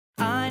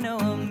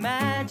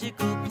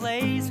magical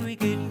place we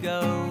could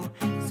go.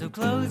 So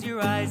close your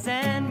eyes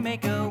and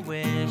make a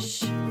wish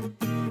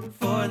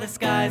for the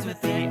skies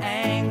with the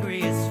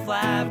angriest,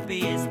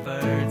 flappiest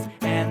birds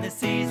and the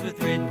seas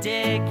with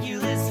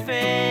ridiculous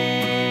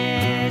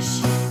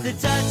fish. The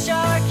Touch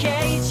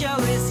Arcade Show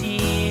is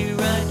here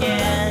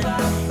again.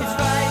 It's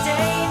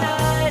Friday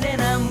night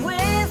and I'm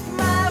with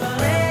my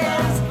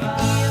friends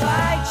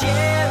Eli,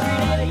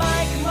 Jared, and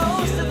Mike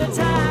most of the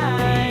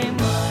time.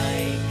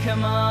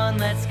 Come on,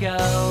 let's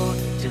go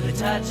to the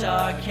Touch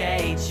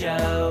Arcade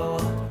Show.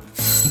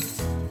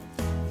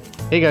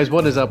 Hey guys,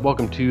 what is up?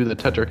 Welcome to the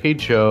Touch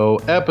Arcade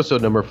Show,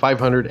 episode number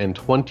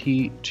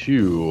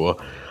 522.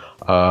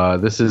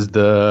 This is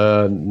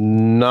the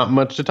not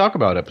much to talk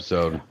about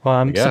episode. Well,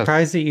 I'm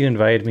surprised that you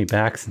invited me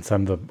back since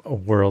I'm the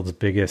world's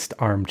biggest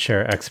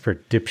armchair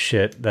expert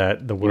dipshit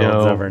that the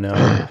world's ever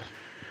known.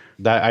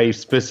 That I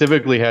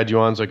specifically had you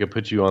on so I could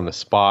put you on the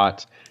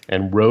spot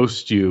and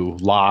roast you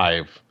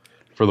live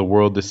for the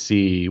world to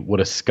see what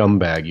a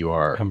scumbag you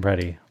are. I'm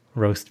ready.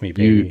 Roast me,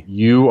 baby.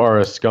 You are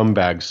a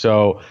scumbag.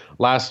 So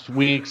last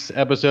week's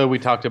episode, we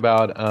talked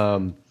about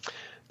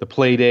the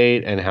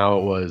Playdate and how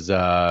it was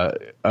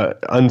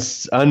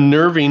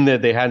unnerving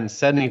that they hadn't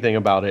said anything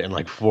about it in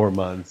like 4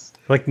 months.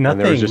 Like nothing,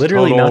 and there was just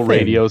literally total nothing.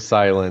 Radio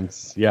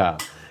silence. Yeah.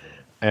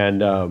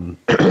 And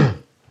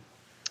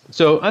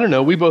so, I don't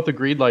know, we both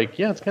agreed, like,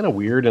 yeah, it's kind of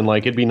weird, and,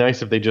 like, it'd be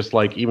nice if they just,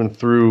 like, even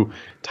threw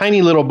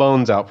tiny little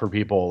bones out for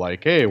people,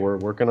 like, hey, we're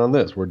working on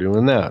this, we're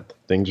doing that,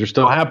 things are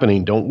still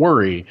happening, don't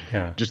worry.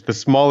 Yeah. Just the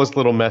smallest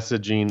little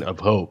messaging of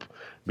hope,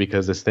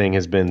 because this thing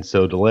has been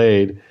so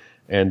delayed,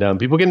 and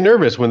people get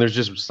nervous when there's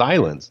just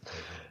silence.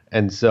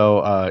 And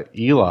so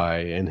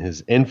Eli, in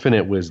his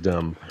infinite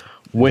wisdom,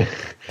 went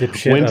to the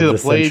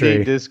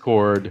Playdate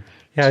Discord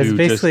to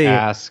just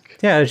ask.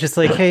 Yeah, it's just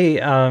like,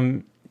 hey,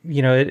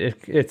 you know,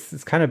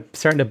 it's kind of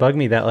starting to bug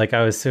me that like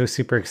I was so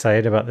super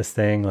excited about this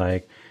thing,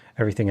 like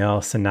everything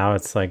else, and now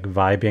it's like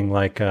vibing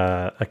like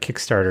a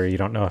Kickstarter. You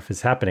don't know if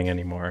it's happening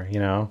anymore, you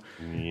know?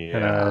 Yeah.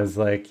 And I was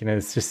like, you know,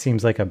 this just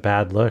seems like a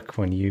bad look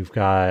when you've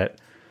got,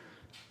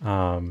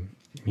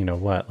 you know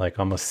what, like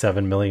almost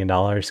 $7 million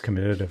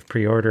committed of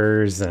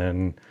pre-orders,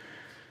 and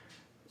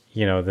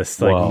you know this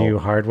like new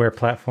hardware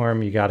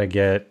platform you got to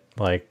get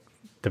like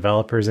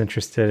developers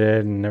interested in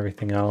and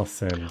everything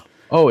else. And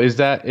oh, is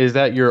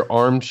that your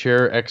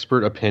armchair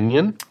expert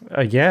opinion?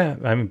 Yeah,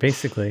 I mean,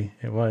 basically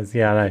it was.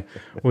 Yeah, and I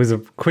was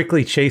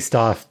quickly chased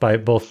off by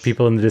both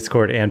people in the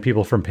Discord and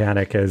people from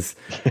Panic as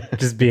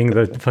just being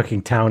the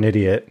fucking town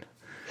idiot.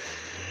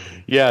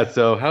 Yeah,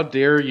 so how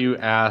dare you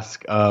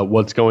ask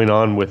what's going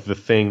on with the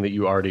thing that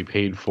you already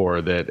paid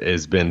for that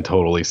has been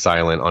totally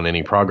silent on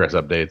any progress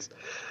updates?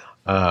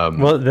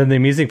 Well, then the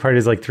amusing part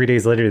is like 3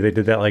 days later, they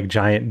did that like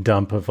giant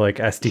dump of like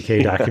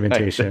SDK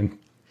documentation.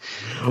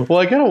 Well,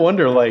 I kind of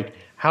wonder, like,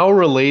 how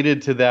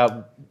related to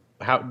that,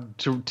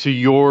 to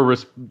your,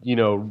 you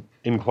know,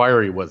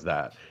 inquiry was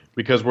that?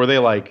 Because were they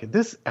like,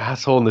 this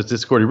asshole in this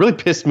Discord, he really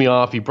pissed me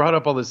off. He brought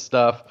up all this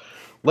stuff.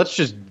 Let's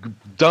just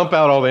dump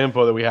out all the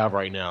info that we have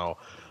right now.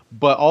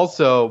 But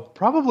also,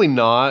 probably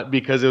not,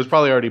 because it was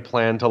probably already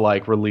planned to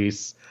like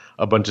release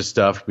a bunch of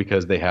stuff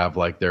because they have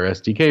like their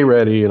SDK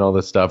ready and all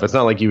this stuff. It's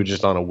not like you would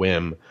just on a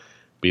whim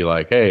be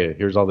like, hey,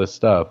 here's all this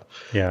stuff.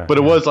 Yeah. But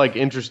it was like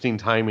interesting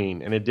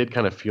timing, and it did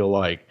kind of feel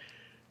like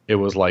it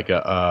was like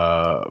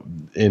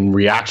in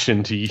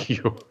reaction to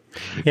you,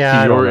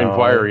 yeah, to your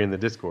inquiry in the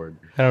Discord.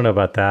 I don't know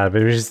about that,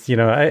 but it was just, you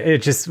know, it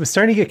just was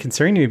starting to get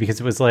concerning to me because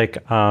it was like,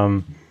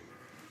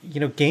 you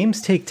know,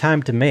 games take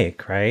time to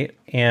make, right?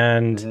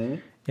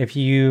 And if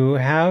you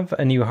have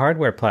a new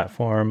hardware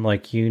platform,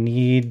 like you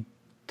need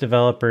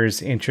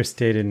developers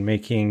interested in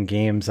making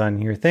games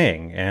on your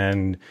thing,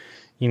 and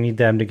you need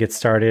them to get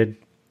started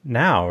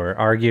now, or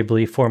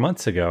arguably 4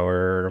 months ago,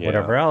 or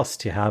whatever else,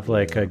 to have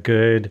like a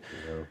good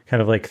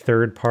kind of like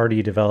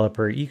third-party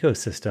developer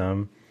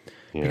ecosystem.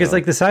 Because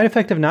like the side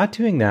effect of not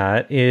doing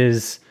that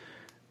is,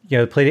 you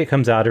know, the Playdate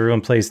comes out,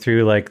 everyone plays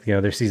through like, you know,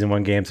 their season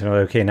 1 games, and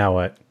they're like, okay, now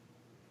what?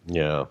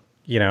 Yeah.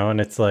 You know,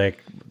 and it's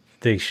like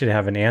they should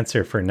have an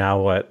answer for now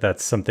what.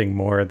 That's something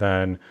more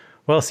than,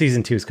 well,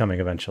 season 2 is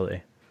coming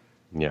eventually.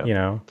 Yeah. You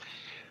know?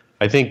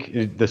 I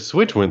think the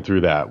Switch went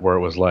through that, where it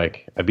was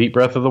like, I beat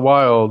Breath of the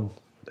Wild,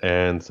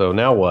 and so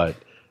now what?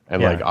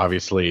 And like,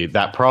 obviously,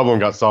 that problem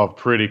got solved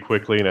pretty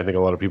quickly, and I think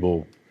a lot of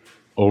people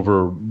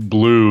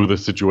overblew the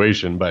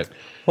situation. But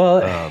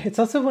well, it's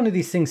also one of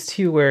these things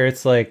too, where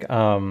it's like, you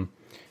know,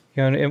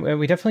 and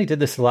we definitely did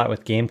this a lot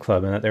with Game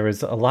Club, and that there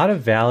was a lot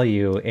of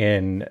value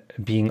in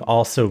being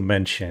also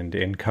mentioned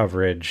in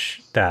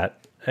coverage that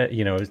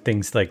you know,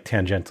 things like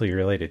tangentially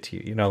related to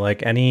you. You know,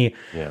 like any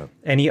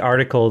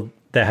article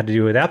that had to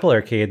do with Apple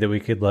Arcade that we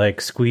could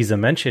like squeeze a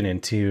mention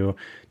into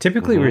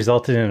typically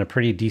resulted in a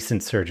pretty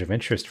decent surge of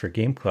interest for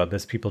Game Club,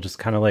 as people just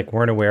kind of like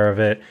weren't aware of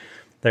it.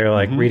 They're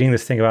like reading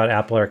this thing about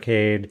Apple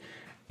Arcade,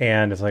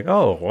 and it's like,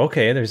 oh,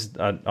 okay, there's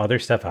other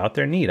stuff out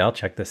there. Neat, I'll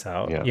check this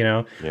out. You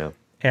know? Yeah.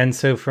 And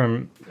so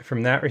from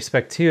that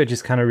respect too, it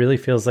just kind of really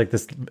feels like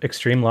this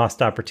extreme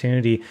lost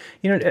opportunity.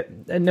 You know,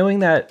 knowing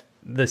that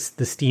the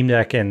Steam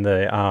Deck and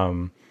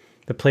the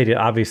the Playdate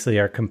obviously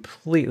are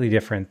completely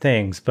different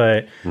things.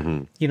 But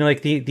you know,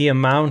 like the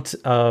amount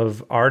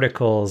of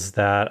articles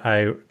that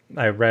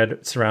I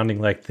read surrounding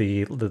like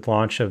the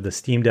launch of the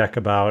Steam Deck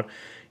about,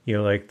 you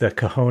know, like the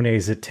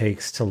cojones it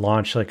takes to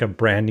launch like a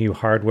brand new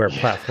hardware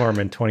platform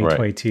in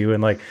 2022, right.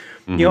 And like,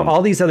 you know,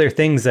 all these other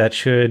things that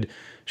should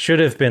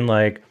have been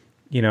like,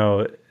 you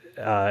know,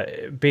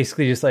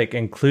 basically just like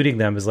including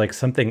them as like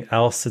something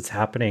else that's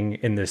happening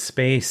in this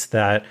space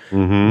that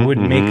would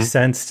make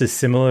sense to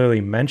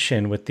similarly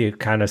mention with the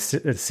kind of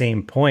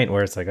same point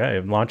where it's like, hey,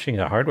 launching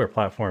a hardware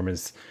platform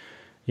is,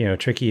 you know,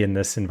 tricky in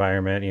this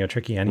environment, you know,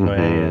 tricky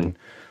anyway,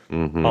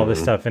 and all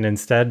this stuff. And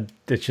instead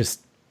it's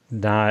just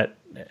not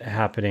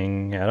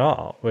happening at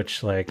all,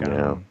 which like,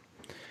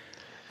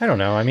 I don't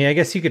know. I mean, I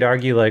guess you could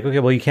argue like, okay,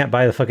 well, you can't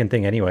buy the fucking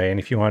thing anyway. And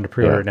if you wanted to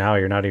pre-order it now,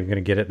 you're not even going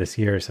to get it this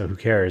year. So who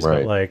cares?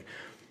 Right. But like,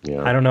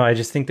 I don't know. I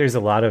just think there's a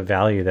lot of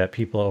value that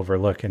people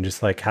overlook and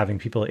just like having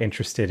people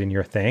interested in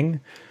your thing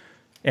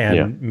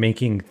and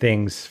making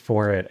things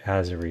for it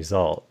as a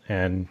result.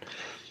 And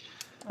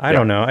I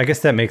don't know. I guess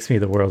that makes me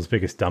the world's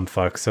biggest dumb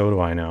fuck. So do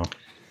I know.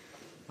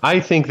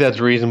 I think that's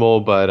reasonable,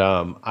 but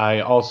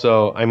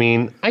I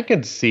mean, I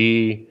could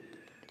see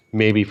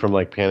maybe from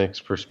like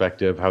Panic's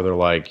perspective how they're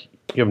like,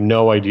 you have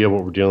no idea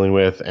what we're dealing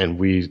with, and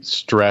we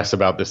stress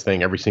about this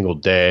thing every single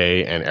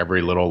day, and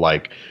every little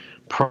like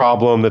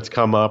problem that's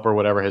come up or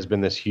whatever has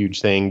been this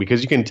huge thing,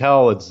 because you can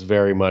tell it's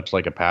very much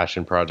like a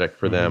passion project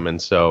for them.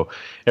 And so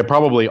it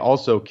probably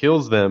also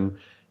kills them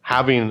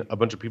having a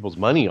bunch of people's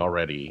money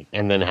already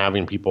and then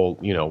having people,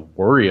 you know,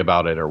 worry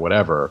about it or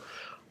whatever.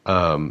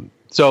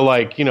 So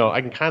like, you know,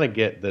 I can kind of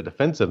get the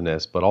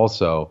defensiveness, but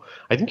also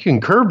I think you can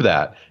curb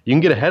that. You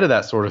can get ahead of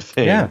that sort of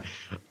thing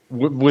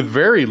with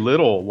very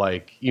little,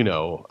 like, you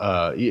know,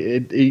 you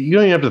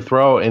don't even have to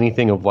throw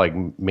anything of like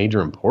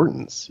major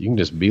importance. You can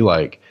just be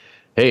like,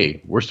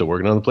 hey, we're still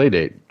working on the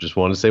Playdate. Just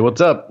wanted to say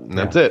what's up, and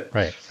that's it.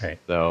 Right.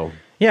 So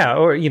yeah,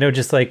 or you know,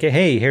 just like,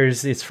 hey,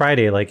 it's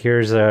Friday. Like,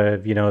 here's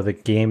you know, the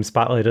game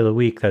spotlight of the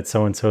week that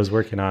so and so is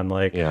working on.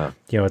 Like, you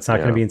know, it's not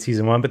going to be in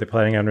season 1, but they're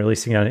planning on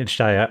releasing it on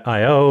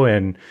itch.io,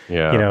 and you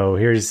know,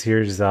 here's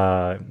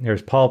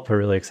Pulp. We're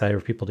really excited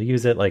for people to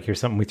use it. Like, here's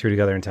something we threw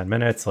together in 10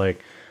 minutes.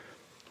 Like,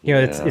 you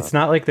know, it's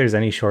not like there's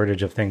any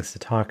shortage of things to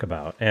talk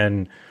about,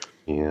 and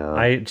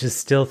I just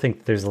still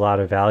think there's a lot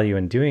of value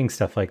in doing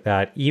stuff like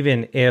that,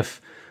 even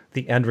if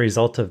the end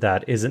result of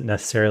that isn't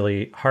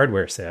necessarily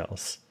hardware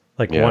sales,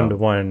 like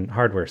one-to-one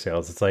hardware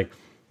sales. It's like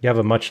you have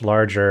a much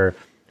larger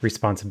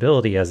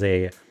responsibility as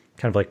a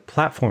kind of like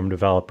platform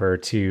developer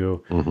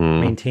to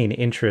maintain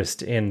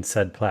interest in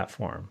said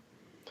platform.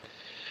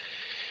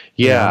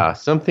 Yeah,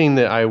 something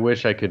that I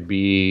wish I could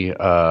be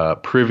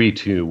privy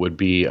to would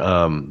be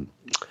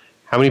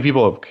how many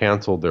people have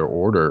canceled their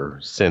order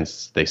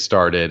since they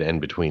started and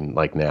between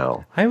like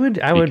now? I would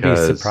be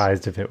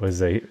surprised if it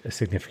was a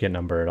significant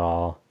number at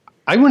all.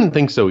 I wouldn't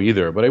think so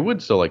either, but I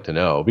would still like to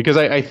know, because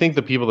I think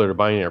the people that are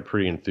buying it are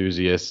pretty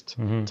enthusiast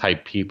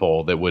type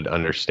people that would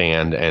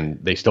understand, and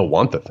they still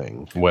want the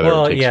thing, whether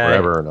it takes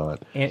forever or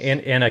not.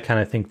 And I kind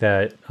of think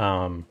that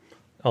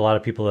a lot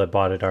of people that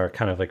bought it are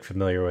kind of like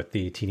familiar with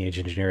the teenage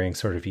engineering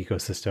sort of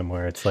ecosystem,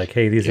 where it's like,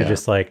 hey, these are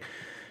just like,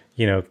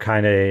 you know,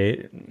 kind of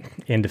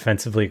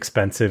indefensively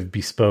expensive,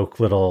 bespoke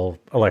little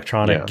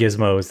electronic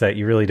gizmos that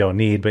you really don't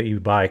need, but you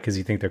buy because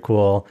you think they're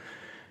cool.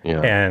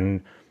 Yeah.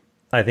 And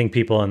I think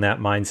people in that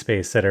mind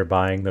space that are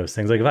buying those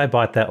things, like if I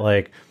bought that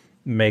like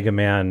Mega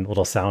Man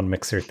little sound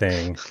mixer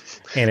thing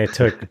and it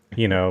took,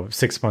 you know,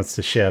 6 months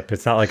to ship,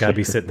 it's not like I'd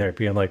be sitting there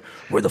being like,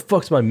 where the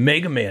fuck's my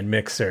Mega Man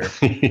mixer?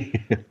 You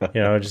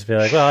know, just be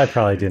like, well, I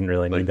probably didn't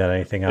really need that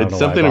anything. I don't know. It's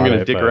something I'm going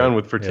to dick around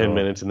with for 10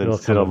 minutes and then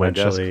sit on my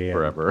desk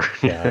forever.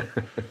 Yeah.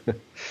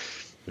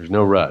 There's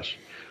no rush.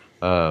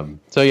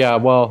 So yeah,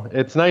 well,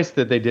 it's nice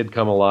that they did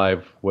come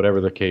alive,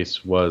 whatever the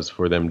case was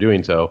for them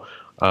doing so,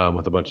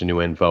 with a bunch of new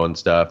info and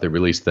stuff. They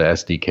released the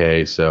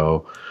SDK,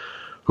 so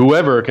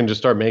whoever can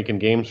just start making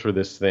games for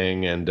this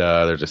thing, and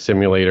there's a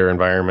simulator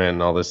environment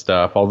and all this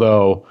stuff.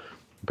 Although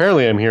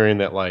apparently I'm hearing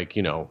that, like,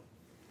 you know,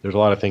 there's a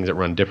lot of things that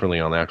run differently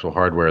on the actual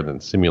hardware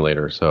than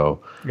simulator. So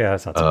yeah,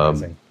 that's not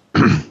surprising.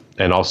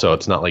 And also,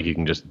 it's not like you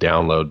can just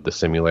download the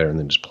simulator and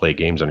then just play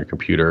games on your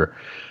computer.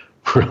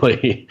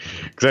 Really,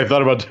 because I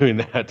thought about doing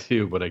that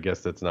too, but I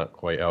guess that's not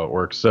quite how it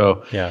works.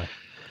 So yeah,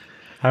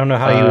 I don't know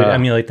how you would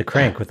emulate the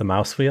crank with a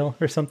mouse wheel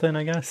or something.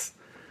 I guess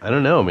I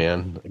don't know,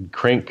 man.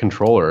 Crank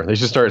controller. They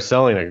should start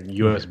selling a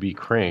USB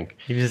crank.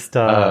 You just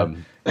go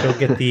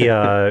get the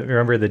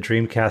remember the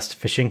Dreamcast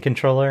fishing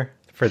controller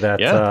for that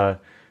Sega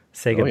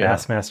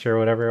Bassmaster or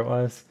whatever it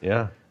was.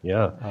 Yeah.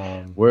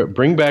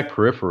 Bring back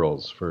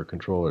peripherals for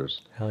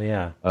controllers. Hell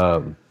yeah.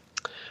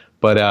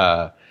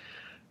 But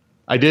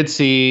I did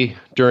see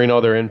during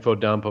all their info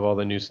dump of all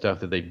the new stuff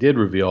that they did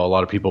reveal, a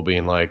lot of people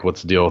being like,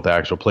 what's the deal with the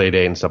actual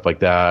Playdate and stuff like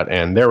that.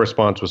 And their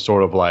response was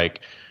sort of like,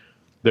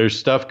 there's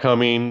stuff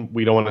coming.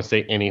 We don't want to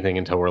say anything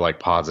until we're like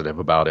positive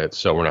about it.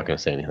 So we're not going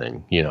to say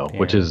anything,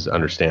 which is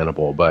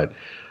understandable. But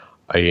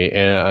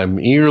I'm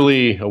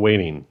eagerly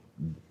awaiting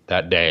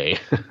that day.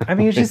 I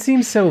mean, it just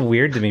seems so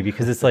weird to me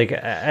because it's like,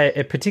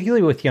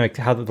 particularly with, like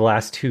how the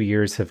last 2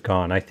 years have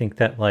gone, I think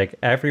that like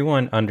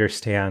everyone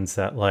understands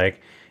that like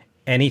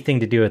anything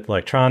to do with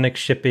electronics,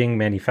 shipping,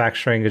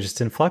 manufacturing is just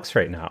in flux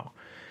right now.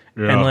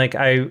 Yeah. And like,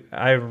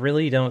 I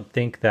really don't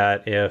think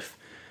that if,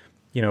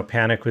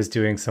 Panic was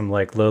doing some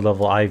like low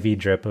level IV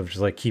drip of just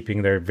like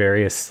keeping their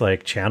various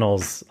like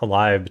channels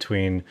alive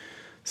between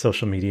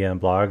social media and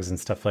blogs and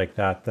stuff like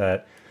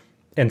that,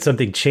 and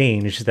something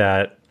changed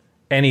that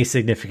any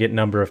significant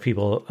number of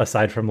people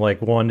aside from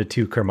like 1 to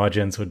 2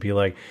 curmudgeons would be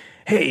like,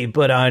 hey,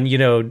 but on,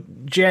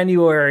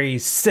 January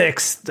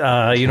 6th,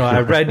 I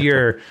read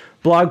your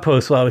blog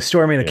post while I was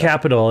storming the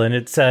Capitol and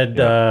it said,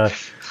 that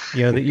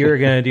you were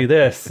going to do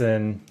this.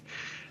 And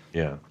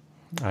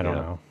I don't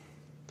know.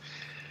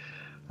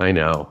 I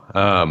know.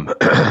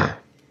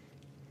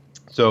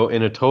 So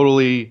in a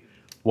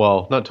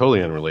not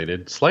totally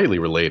unrelated, slightly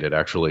related,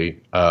 actually,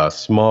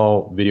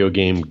 small video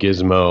game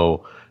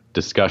gizmo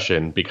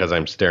discussion because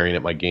I'm staring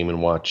at my Game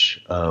 &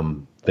 Watch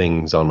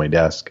things on my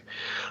desk.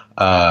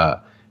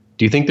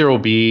 Do you think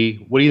what do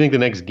you think the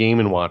next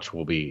Game & Watch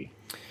will be?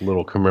 A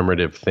little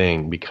commemorative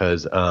thing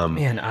because...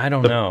 Man, I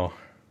don't know.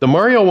 The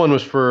Mario one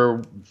was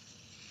for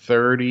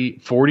 40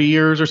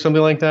 years or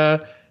something like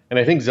that. And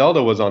I think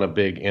Zelda was on a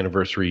big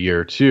anniversary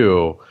year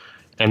too.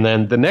 And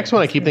then the next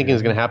one I keep thinking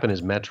is going to happen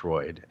is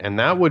Metroid. And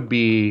that would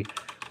be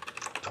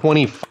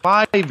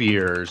 25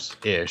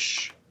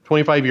 years-ish.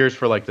 25 years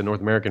for like the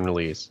North American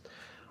release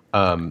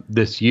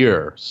this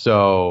year.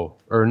 So,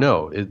 or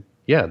no,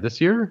 this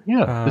year?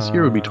 Yeah, this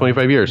year would be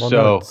 25 years. Well, so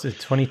no,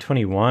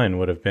 2021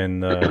 would have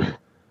been the...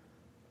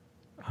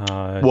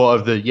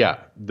 of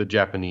the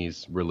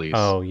Japanese release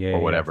or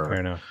whatever. Fair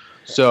enough.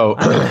 So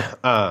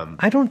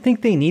I don't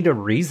think they need a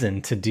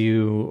reason to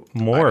do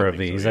more of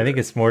these. I think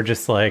it's more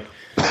just like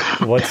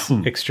what's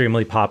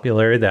extremely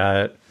popular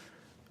that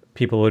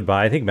people would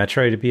buy. I think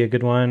Metroid would be a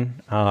good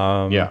one.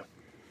 I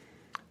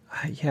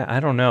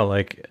don't know.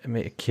 Like,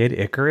 Kid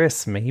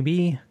Icarus,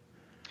 maybe.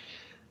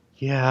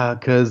 Yeah,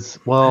 because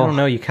I don't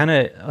know. You kind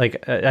of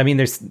like.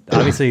 There's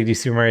obviously the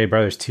Super Mario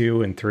Brothers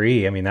 2 and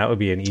 3. I mean, that would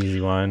be an easy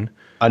one.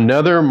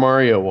 Another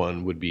Mario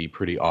one would be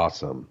pretty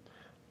awesome.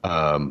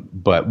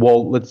 But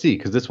let's see,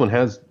 because this one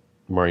has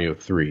Mario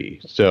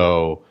 3.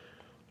 So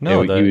you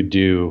would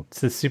do.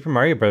 It's the Super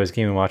Mario Bros.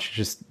 Game & Watch,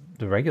 just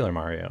the regular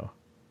Mario.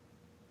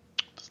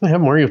 Doesn't it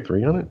have Mario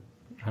 3 on it?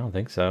 I don't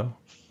think so.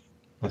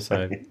 Unless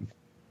I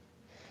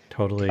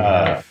totally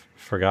have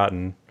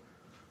forgotten.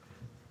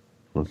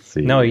 Let's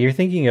see. No, you're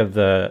thinking of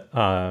the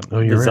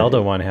Zelda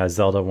right. one has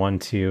Zelda 1,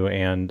 2,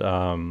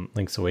 and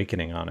Link's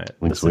Awakening on it.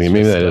 Link's Awakening,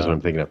 maybe that is what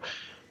I'm thinking of.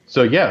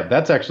 So yeah,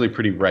 that's actually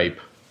pretty ripe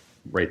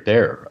right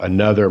there.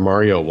 Another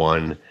Mario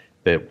one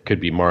that could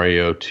be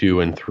Mario 2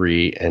 and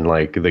 3 and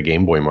like the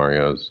Game Boy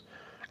Marios.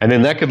 And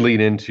then that could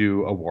lead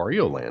into a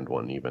Wario Land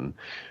one even.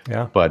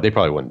 Yeah. But they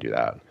probably wouldn't do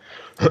that.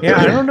 Yeah,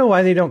 I don't know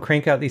why they don't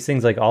crank out these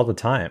things like all the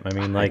time. I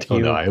mean, like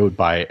I would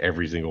buy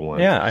every single one.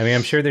 Yeah, I mean,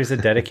 I'm sure there's a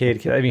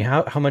dedicated. I mean,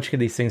 how much could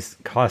these things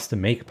cost to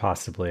make?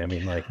 Possibly, I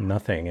mean, like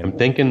nothing. I'm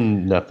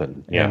thinking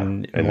nothing. Yeah,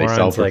 and they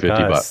sell for like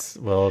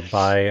 $50. Will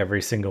buy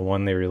every single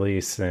one they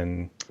release,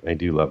 and I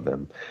do love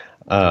them.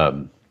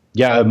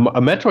 Yeah,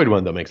 a Metroid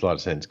one though makes a lot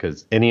of sense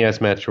because NES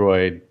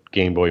Metroid,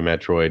 Game Boy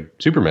Metroid,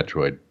 Super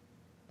Metroid,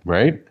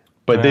 right?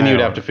 But then you'd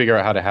have to figure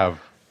out how to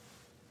have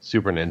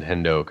Super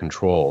Nintendo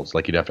controls.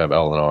 Like you'd have to have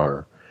L and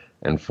R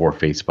and 4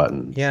 face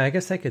buttons. Yeah, I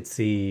guess I could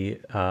see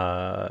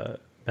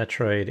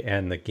Metroid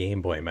and the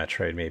Game Boy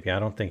Metroid maybe. I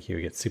don't think you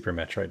would get Super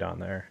Metroid on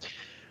there.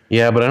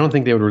 Yeah, but I don't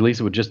think they would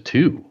release it with just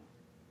 2.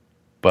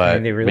 But I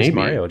mean, they released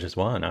Mario with just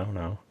 1. I don't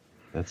know.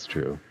 That's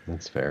true.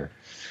 That's fair.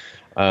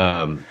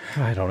 I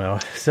don't know.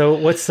 So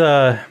what's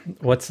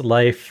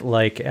life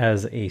like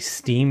as a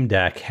Steam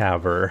Deck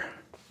haver?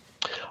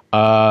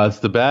 It's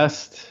the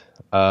best.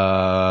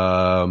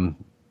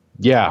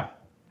 Yeah.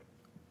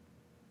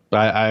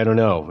 I don't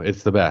know.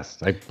 It's the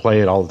best. I play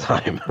it all the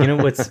time. You know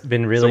what's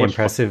been really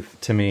impressive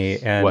to me,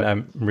 and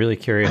I'm really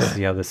curious to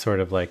see how this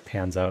sort of like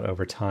pans out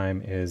over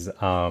time, is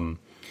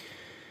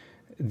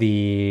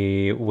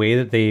the way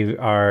that they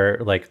are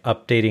like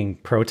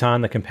updating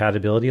Proton, the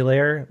compatibility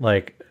layer,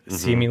 like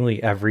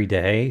seemingly every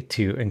day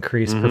to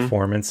increase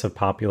performance of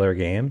popular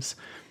games.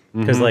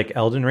 Because like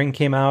Elden Ring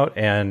came out,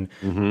 and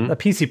a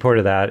PC port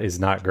of that is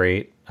not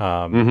great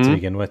to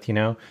begin with, you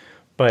know.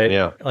 But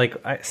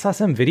like I saw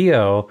some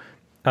video.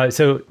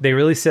 So they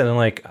released it, and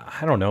like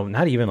I don't know,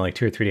 not even like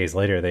 2 or 3 days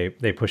later,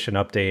 they pushed an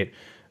update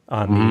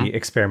on the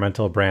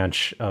experimental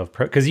branch of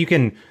because you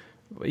can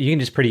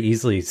just pretty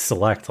easily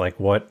select like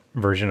what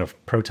version of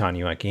Proton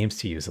you want games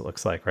to use. It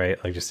looks like,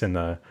 right? Like just in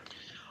the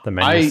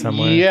menu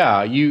somewhere. Yeah,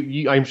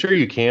 I'm sure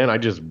you can. I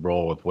just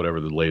roll with whatever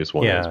the latest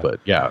one is, but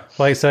yeah.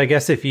 Like, so I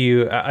guess if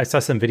I saw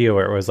some video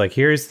where it was like,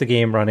 here's the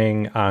game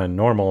running on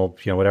normal,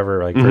 you know,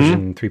 whatever, like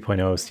version 3.0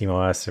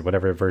 SteamOS or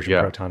whatever version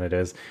Proton it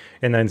is.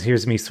 And then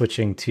here's me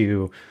switching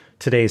to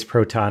today's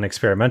Proton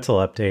experimental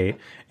update.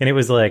 And it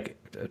was like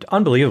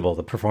unbelievable,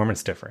 the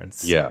performance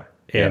difference. Yeah.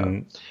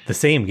 In the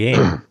same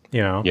game,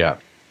 you know? Yeah.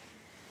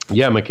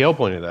 Yeah, Mikhail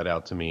pointed that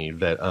out to me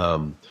that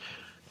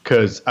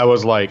because I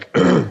was like,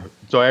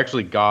 so I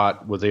actually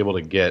was able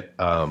to get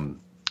a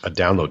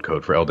download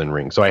code for Elden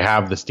Ring. So I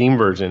have the Steam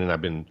version,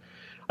 and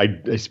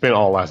I spent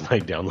all last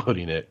night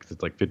downloading it because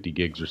it's like 50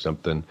 gigs or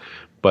something.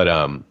 But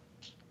I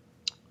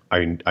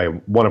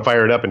want to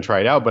fire it up and try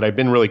it out. But I've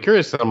been really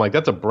curious. I'm like,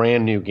 that's a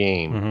brand new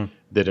game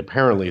that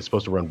apparently is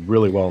supposed to run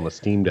really well on the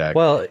Steam Deck.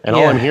 Well, and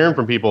all I'm hearing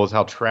from people is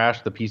how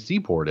trash the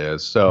PC port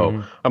is.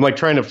 So I'm like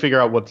trying to figure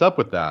out what's up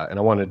with that, and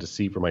I wanted to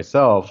see for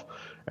myself.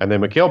 And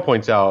then Mikhail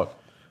points out,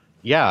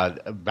 yeah,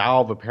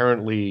 Valve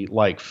apparently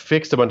like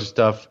fixed a bunch of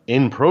stuff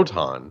in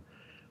Proton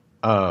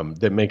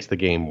that makes the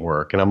game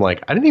work. And I'm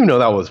like, I didn't even know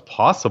that was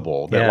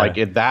possible. That like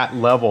at that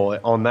level,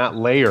 on that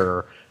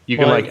layer, you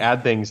can like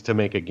add things to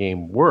make a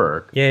game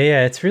work.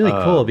 Yeah, it's really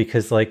cool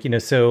because like,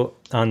 so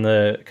on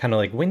the kind of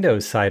like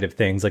Windows side of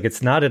things, like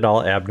it's not at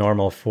all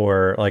abnormal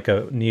for like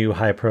a new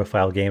high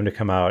profile game to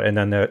come out. And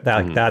then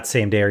that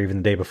same day or even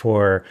the day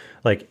before,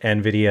 like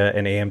NVIDIA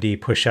and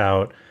AMD push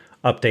out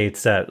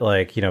updates that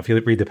like, if you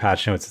read the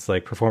patch notes, it's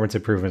like performance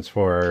improvements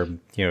for,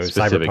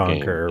 Specific Cyberpunk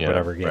game. or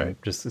whatever game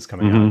right. just is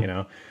coming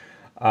out,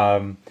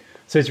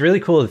 So it's really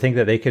cool to think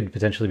that they could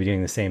potentially be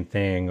doing the same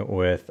thing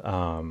with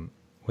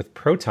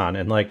Proton.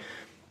 And like,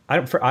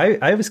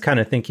 I was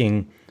kind of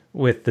thinking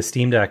with the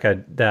Steam Deck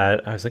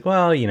that I was like,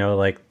 well,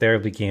 like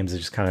there'll be games that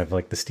just kind of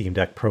like the Steam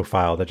Deck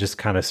profile that just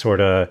kind of sort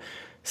of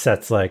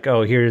sets like,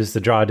 oh, here's the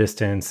draw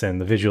distance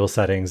and the visual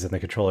settings and the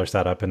controller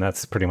setup, and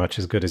that's pretty much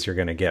as good as you're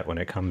going to get when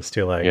it comes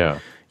to like,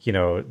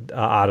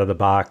 out of the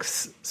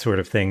box sort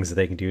of things that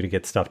they can do to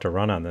get stuff to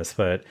run on this.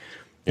 But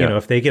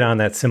if they get on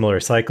that similar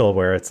cycle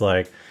where it's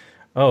like,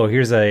 oh,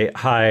 here's a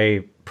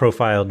high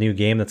profile new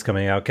game that's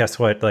coming out, guess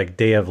what? Like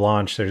day of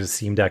launch, there's a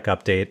Steam Deck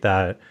update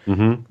that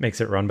makes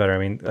it run better. I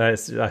mean,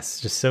 that's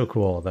just so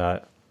cool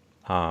that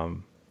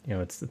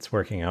it's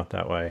working out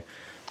that way.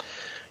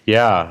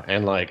 Yeah,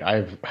 and like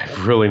I've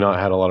really not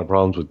had a lot of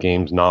problems with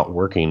games not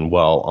working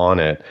well on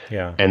it.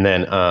 Yeah. And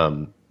then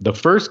the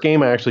first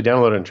game I actually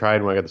downloaded and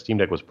tried when I got the Steam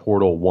Deck was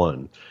Portal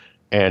 1.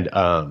 And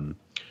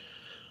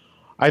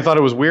I thought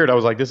it was weird. I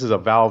was like, this is a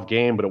Valve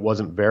game, but it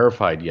wasn't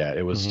verified yet.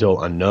 It was still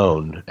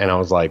unknown. And I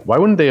was like, why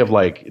wouldn't they have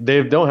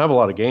they don't have a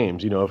lot of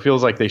games, it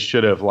feels like they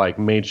should have like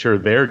made sure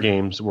their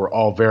games were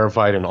all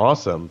verified and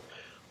awesome.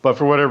 But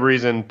for whatever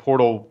reason,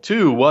 Portal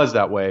 2 was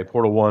that way.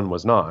 Portal 1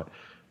 was not.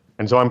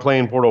 And so I'm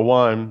playing Portal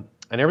 1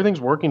 and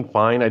everything's working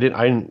fine. I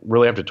didn't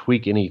really have to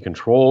tweak any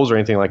controls or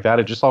anything like that.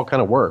 It just all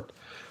kind of worked.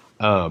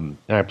 And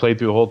I played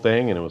through the whole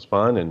thing and it was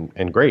fun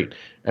and great.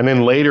 And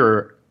then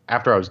later,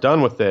 after I was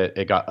done with it,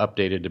 it got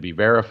updated to be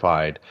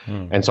verified.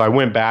 And so I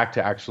went back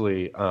to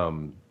actually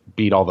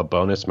beat all the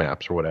bonus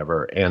maps or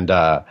whatever. And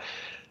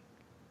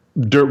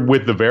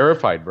with the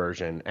verified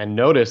version, and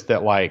noticed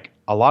that like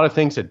a lot of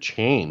things had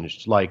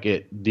changed. Like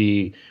it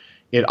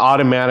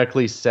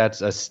automatically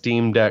sets a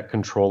Steam Deck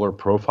controller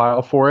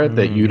profile for it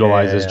that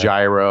utilizes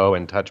gyro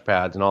and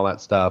touchpads and all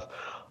that stuff.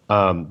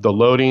 The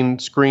loading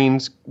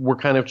screens were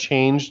kind of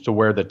changed to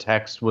where the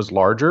text was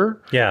larger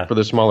for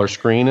the smaller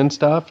screen and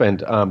stuff.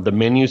 And the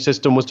menu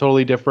system was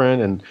totally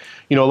different. And,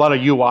 a lot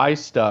of UI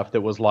stuff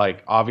that was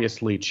like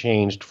obviously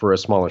changed for a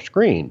smaller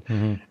screen.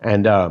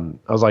 And I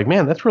was like,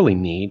 man, that's really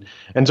neat.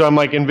 And so I'm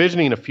like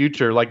envisioning a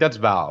future, like that's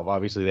Valve.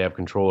 Obviously they have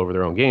control over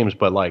their own games,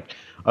 but like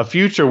a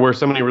future where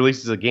somebody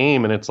releases a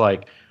game and it's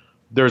like,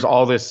 there's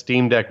all this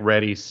Steam Deck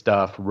ready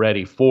stuff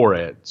ready for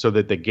it so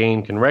that the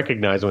game can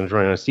recognize when it's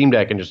running on a Steam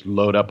Deck and just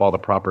load up all the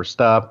proper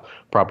stuff,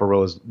 proper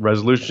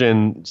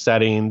resolution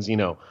settings,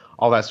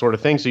 all that sort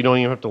of thing. So you don't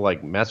even have to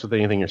like mess with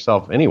anything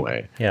yourself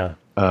anyway. Yeah.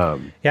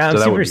 I'm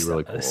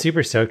really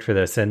super stoked for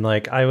this. And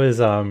like I was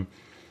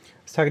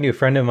talking to a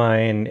friend of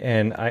mine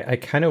and I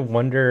kind of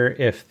wonder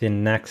if the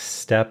next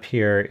step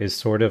here is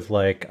sort of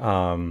like,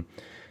 kind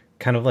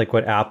of like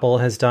what Apple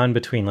has done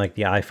between like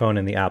the iPhone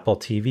and the Apple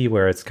TV,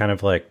 where it's kind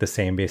of like the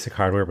same basic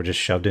hardware, but just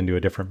shoved into a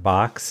different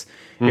box.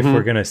 If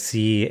we're going to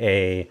see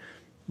a,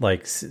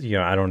 like,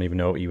 I don't even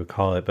know what you would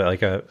call it, but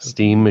like a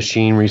Steam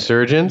machine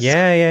resurgence.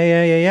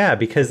 Yeah.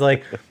 Because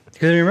I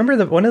remember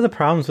that one of the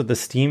problems with the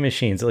Steam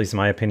machines, at least in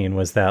my opinion,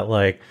 was that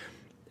like,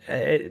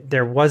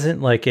 there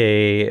wasn't like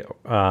a,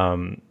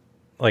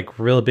 like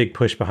real big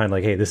push behind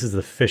like, hey, this is the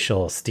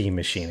official Steam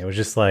machine. It was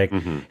just like,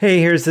 hey,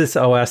 here's this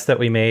OS that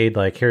we made.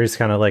 Like, here's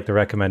kind of like the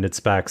recommended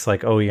specs.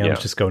 Like,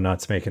 OEMs just go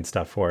nuts making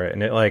stuff for it.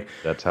 And it like,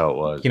 that's how it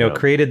was,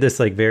 created this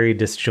like very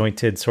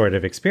disjointed sort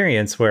of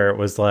experience where it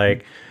was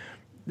like,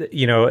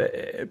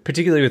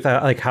 particularly with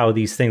like how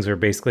these things were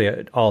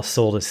basically all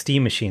sold as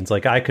Steam machines.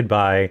 Like I could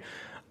buy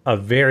a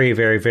very,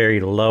 very, very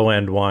low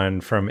end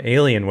one from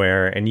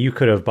Alienware and you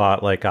could have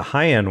bought like a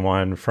high end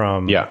one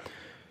from,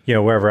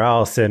 wherever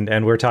else.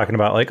 And we're talking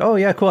about like, oh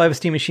yeah, cool. I have a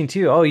Steam machine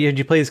too. Oh, did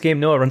you play this game?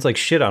 No, it runs like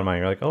shit on mine.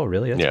 You're like, oh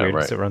really? That's weird.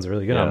 Right. So it runs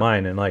really good on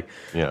mine. And like,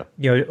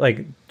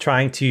 like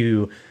trying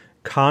to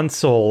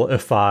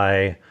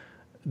consoleify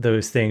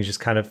those things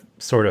just kind of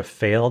sort of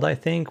failed, I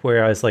think.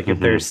 Whereas like if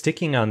they're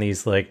sticking on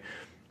these like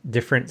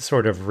different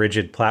sort of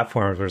rigid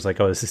platforms where it's like,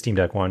 oh, this is Steam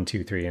Deck 1,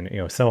 2, 3,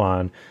 and so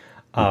on.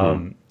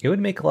 it would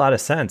make a lot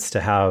of sense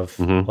to have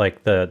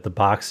like the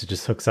box that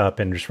just hooks up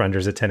and just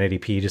renders at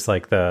 1080p, just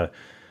like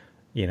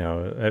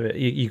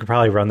you could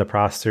probably run the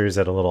processors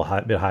at a little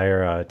bit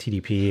higher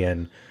TDP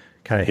and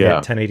kind of hit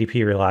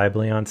 1080p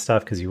reliably on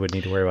stuff because you wouldn't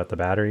need to worry about the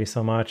battery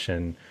so much.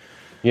 And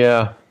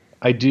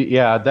I do.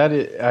 Yeah,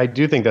 I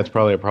do think that's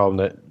probably a problem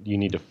that you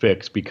need to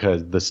fix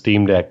because the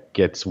Steam Deck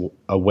gets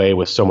away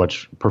with so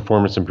much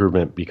performance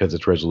improvement because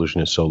its resolution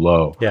is so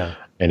low. Yeah.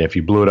 And if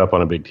you blew it up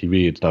on a big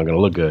TV, it's not going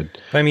to look good.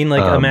 But I mean,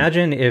 like,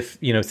 imagine if,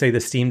 say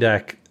the Steam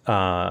Deck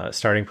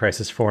starting price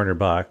is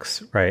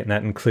 $400, right? And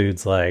that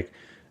includes like,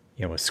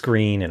 a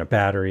screen and a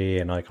battery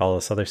and like all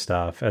this other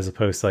stuff, as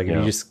opposed to like if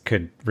you just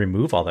could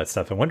remove all that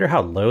stuff. I wonder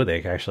how low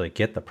they could actually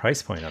get the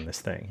price point on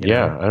this thing. You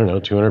know? I don't know,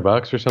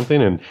 $200 or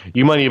something, and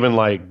you might even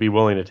like be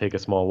willing to take a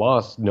small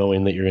loss,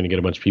 knowing that you're going to get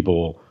a bunch of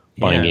people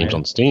buying games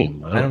on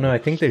Steam. I don't know. I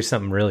think there's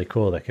something really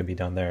cool that could be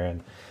done there,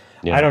 and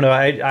I don't know.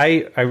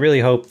 I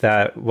really hope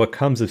that what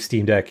comes of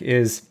Steam Deck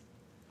is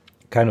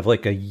kind of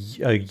like a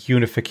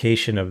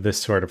unification of this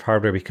sort of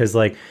hardware, because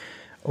like.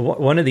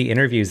 One of the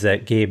interviews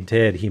that Gabe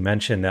did, he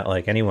mentioned that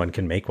like anyone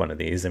can make one of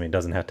these. I mean, it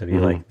doesn't have to be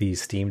like the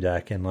Steam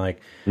Deck, and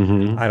like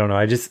I don't know.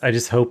 I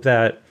just hope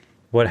that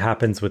what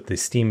happens with the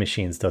Steam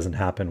machines doesn't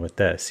happen with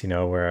this.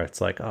 Where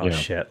it's like, oh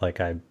shit, like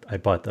I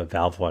bought the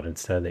Valve one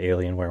instead of the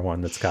Alienware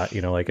one that's got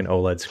like an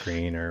OLED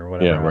screen or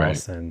whatever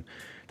else, and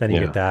then you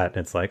get that,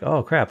 and it's like,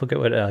 oh crap, look at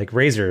what like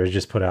Razer has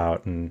just put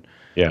out, and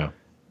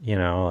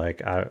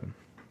like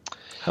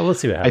we'll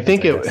see what happens.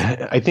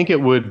 I think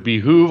it would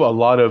behoove a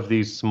lot of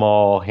these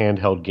small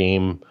handheld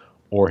game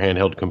or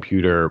handheld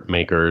computer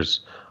makers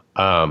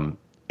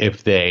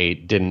if they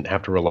didn't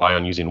have to rely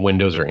on using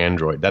Windows or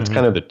Android. That's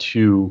kind of the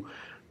two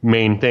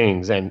main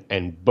things,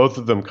 and both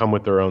of them come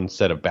with their own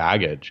set of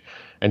baggage.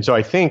 And so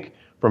I think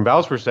from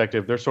Valve's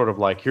perspective, they're sort of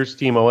like, here's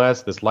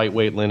SteamOS, this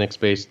lightweight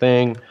Linux-based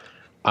thing.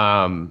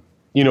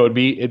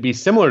 It'd be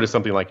similar to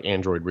something like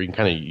Android, where you can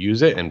kind of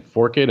use it and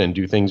fork it and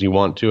do things you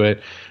want to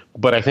it.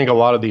 But I think a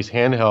lot of these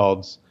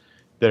handhelds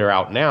that are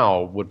out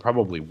now would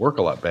probably work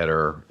a lot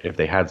better if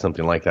they had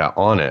something like that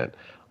on it.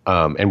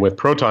 And with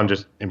Proton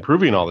just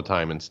improving all the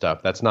time and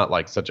stuff, that's not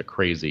like such a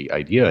crazy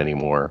idea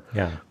anymore.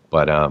 Yeah.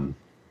 But I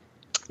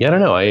don't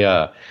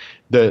know.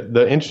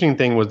 The interesting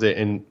thing was that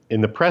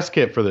in the press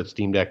kit for the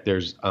Steam Deck,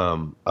 there's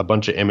a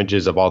bunch of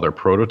images of all their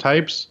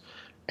prototypes,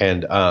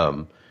 and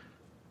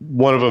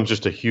one of them is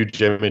just a huge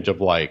image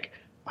of like,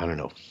 I don't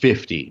know,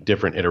 50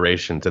 different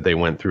iterations that they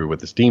went through with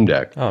the Steam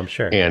Deck. Oh, I'm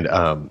sure. And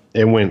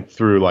it went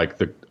through like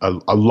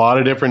a lot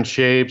of different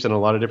shapes and a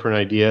lot of different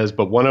ideas.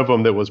 But one of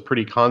them that was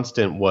pretty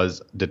constant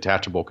was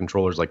detachable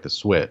controllers like the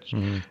Switch.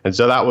 And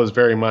so that was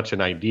very much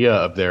an idea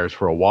of theirs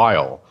for a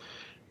while.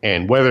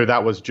 And whether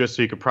that was just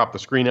so you could prop the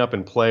screen up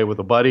and play with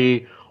a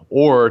buddy,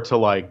 or to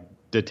like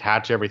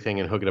detach everything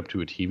and hook it up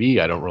to a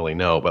TV, I don't really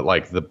know, but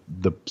like the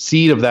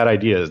seed of that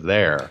idea is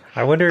there.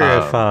 I wonder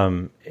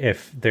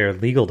if their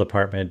legal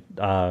department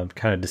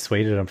kind of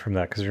dissuaded them from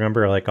that, because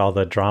remember like all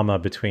the drama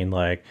between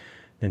like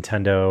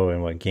Nintendo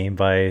and Game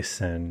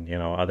Vice and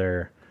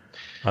other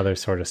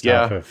sort of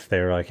stuff. If they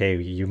were like, hey,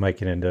 you might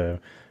get into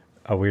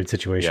a weird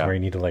situation where you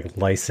need to like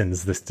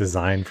license this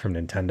design from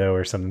Nintendo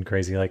or something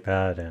crazy like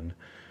that. And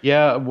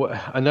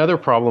another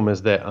problem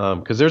is that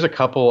because there's a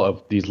couple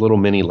of these little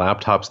mini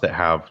laptops that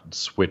have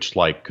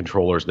Switch-like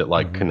controllers that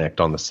like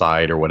connect on the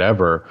side or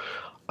whatever,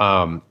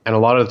 and a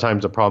lot of the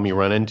times the problem you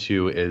run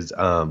into is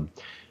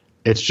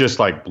it's just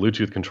like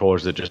Bluetooth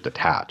controllers that just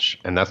attach,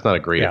 and that's not a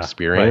great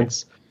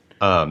experience.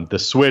 Right. The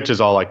Switch is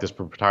all like this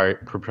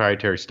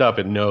proprietary stuff.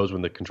 It knows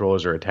when the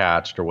controllers are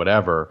attached or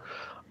whatever.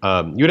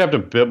 You'd have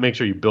to make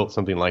sure you built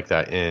something like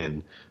that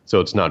in,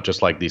 so it's not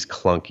just like these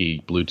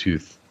clunky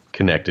Bluetooth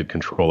connected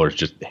controllers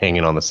just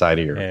hanging on the side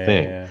of your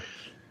thing. Yeah.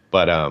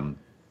 But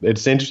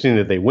it's interesting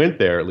that they went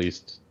there. At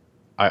least,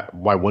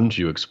 why wouldn't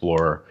you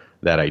explore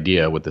that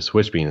idea with the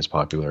Switch being as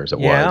popular as it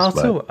was?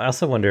 I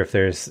also wonder if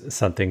there's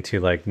something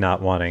to like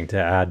not wanting to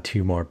add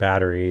 2 more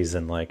batteries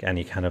and like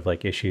any kind of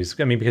like issues.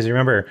 I mean, because you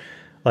remember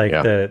like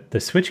the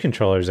Switch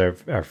controllers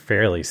are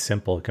fairly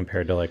simple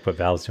compared to like what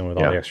Valve's doing with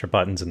all the extra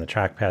buttons and the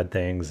trackpad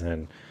things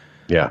and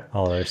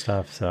all other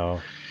stuff. So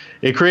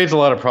it creates a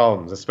lot of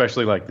problems,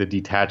 especially like the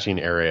detaching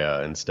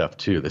area and stuff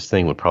too. This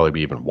thing would probably be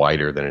even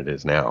wider than it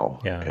is now.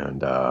 Yeah.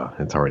 And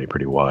it's already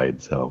pretty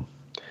wide. So,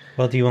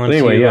 well, do you want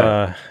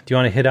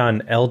to hit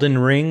on Elden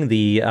Ring,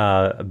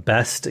 the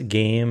best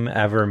game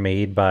ever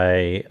made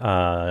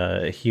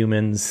by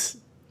humans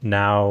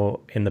now,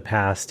 in the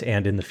past,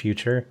 and in the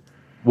future?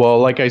 Well,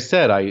 like I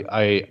said,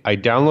 I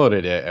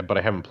downloaded it, but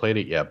I haven't played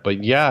it yet.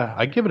 But yeah,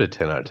 I give it a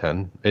 10 out of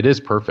 10. It is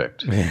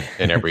perfect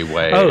in every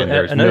way, and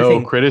there's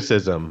no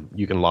criticism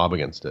you can lob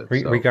against it.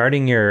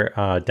 Regarding your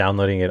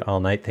downloading it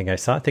all night thing, I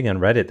saw a thing on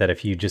Reddit that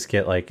if you just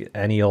get like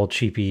any old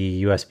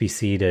cheapy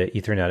USB-C to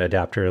Ethernet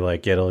adapter,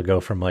 like it'll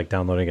go from like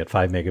downloading at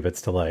 5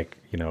 megabits to like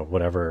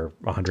whatever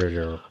 100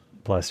 or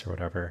plus or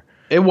whatever.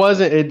 It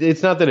wasn't.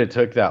 It's not that it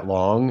took that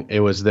long. It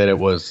was that it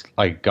was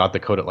like got the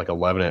code at like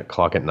 11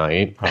 o'clock at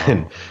night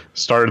and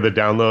started the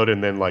download,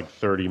 and then like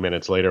 30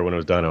 minutes later when it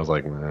was done, I was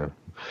like, nah.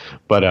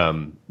 But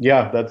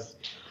yeah, that's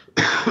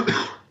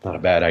not a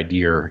bad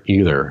idea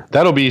either.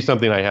 That'll be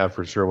something I have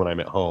for sure when I'm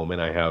at home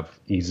and I have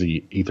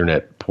easy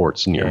Ethernet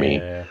ports near me.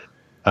 Yeah.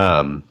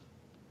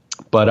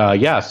 But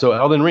yeah, so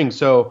Elden Ring.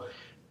 So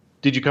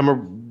did you come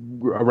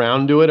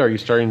around to it? Are you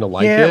starting to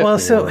like it? Yeah, well,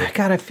 so,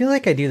 God, I feel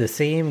like I do the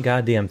same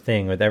goddamn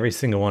thing with every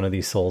single one of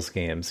these Souls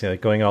games,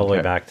 like going all the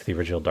way back to the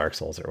original Dark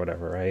Souls or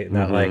whatever, right? And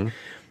that, like,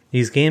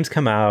 these games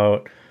come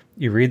out,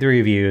 you read the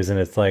reviews, and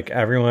it's like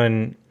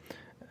everyone...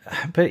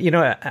 But,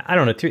 I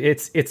don't know.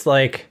 It's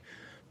like...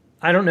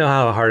 I don't know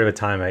how hard of a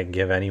time I can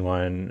give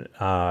anyone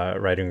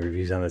writing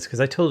reviews on this, because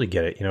I totally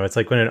get it. It's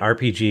like when an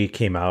RPG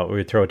came out, we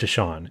would throw it to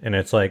Sean, and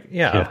it's like,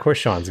 yeah. Of course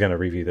Sean's going to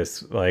review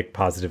this like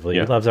positively.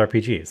 He loves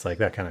RPGs, like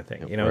that kind of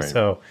thing. Right.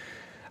 So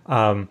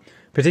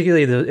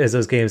particularly as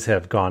those games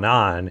have gone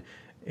on,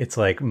 it's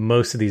like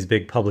most of these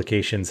big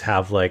publications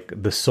have like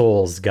the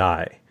Souls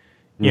guy,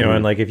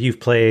 and like if you've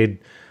played,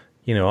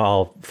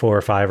 all 4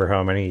 or 5 or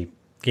how many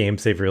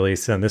games they've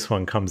released, and this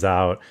one comes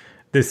out,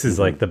 this is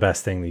like the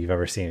best thing that you've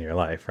ever seen in your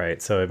life,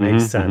 right? So it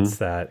makes sense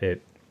that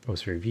it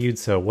was reviewed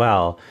so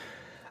well.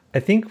 I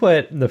think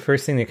what the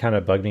first thing that kind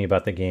of bugged me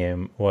about the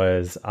game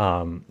was,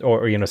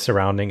 or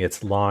surrounding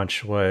its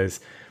launch, was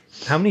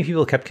how many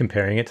people kept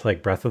comparing it to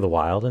like Breath of the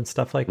Wild and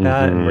stuff like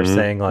that, and were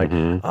saying like,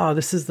 oh,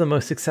 this is the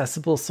most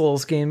accessible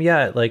Souls game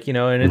yet, like,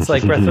 and it's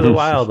like Breath of the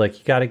Wild, like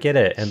you got to get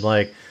it, and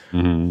like.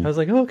 I was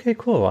like, oh, okay,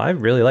 cool. I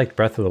really liked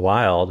Breath of the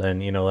Wild.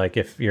 And, like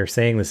if you're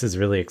saying this is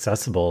really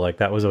accessible, like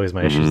that was always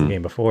my issues with the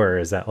game before,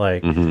 is that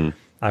like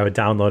I would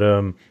download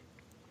them.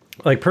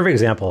 Like perfect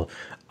example.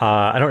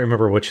 I don't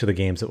remember which of the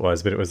games it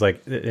was, but it was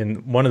like in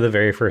one of the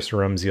very first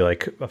rooms, you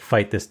like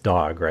fight this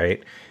dog,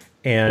 right?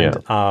 And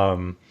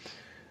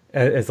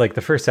it's like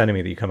the first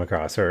enemy that you come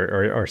across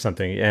or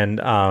something. And,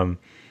 I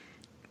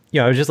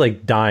was just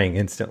like dying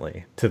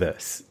instantly to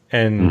this.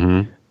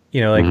 And,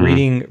 like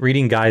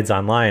reading guides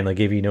online, like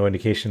gave you no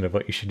indication of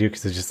what you should do.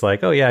 Cause it's just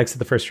like, oh yeah, exit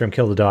the first room,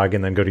 kill the dog,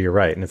 and then go to your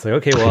right. And it's like,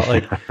 okay, well,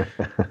 like,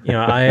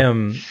 I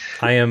am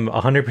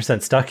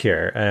 100% stuck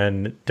here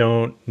and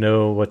don't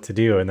know what to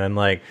do. And then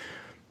like,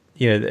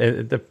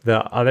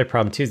 the other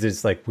problem too is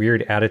there's like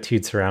weird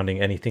attitudes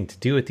surrounding anything to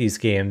do with these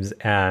games,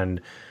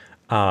 and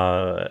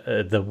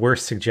the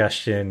worst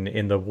suggestion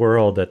in the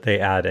world that they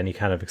add any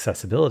kind of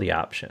accessibility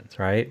options,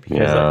 right?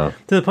 Because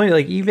like, to the point,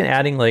 like even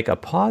adding like a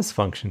pause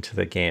function to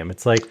the game,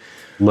 it's like,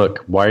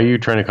 look, why are you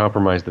trying to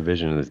compromise the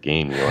vision of this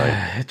game? You're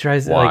like, it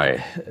drives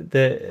why? Like,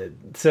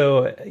 that's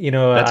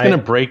going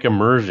to break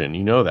immersion.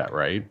 You know that,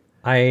 right?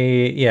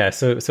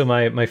 So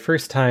my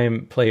first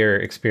time player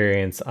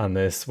experience on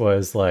this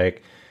was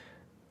like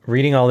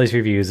reading all these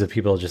reviews of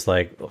people just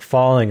like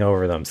falling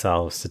over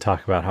themselves to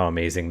talk about how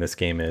amazing this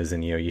game is,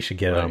 and you should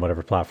get it on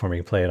whatever platform. You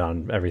can play it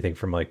on everything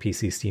from like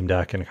PC, Steam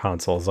Deck, and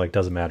consoles. Like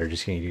doesn't matter,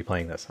 just you need to be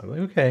playing this. I'm like,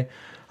 okay,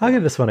 I'll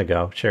give this one a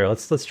go. Sure,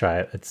 let's try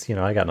it. It's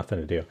I got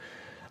nothing to do.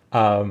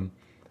 And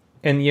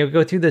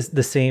go through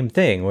the same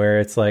thing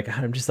where it's like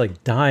I'm just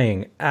like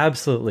dying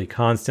absolutely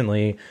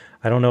constantly.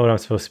 I don't know what I'm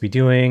supposed to be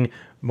doing.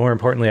 More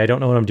importantly, I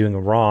don't know what I'm doing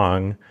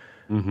wring.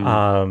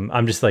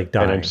 I'm just like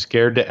dying. And I'm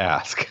scared to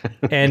ask.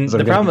 And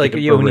the problem, like,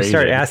 when you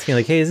start asking,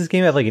 like, hey, does this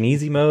game have like an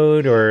easy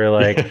mode, or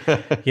like,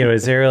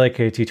 is there like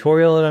a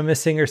tutorial that I'm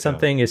missing or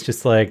something? It's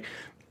just like,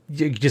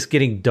 you're just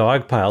getting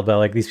dogpiled by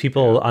like these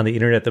people on the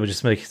internet that would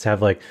just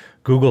have like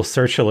Google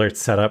search alerts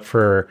set up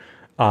for,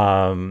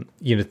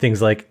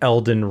 things like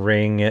Elden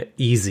Ring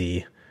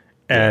easy.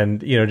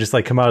 And, just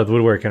like come out of the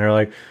woodwork and are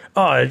like,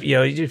 oh,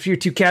 if you're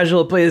too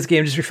casual to play this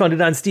game, just refund it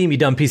on Steam, you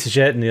dumb piece of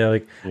shit. And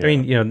I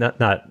mean,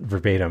 not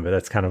verbatim, but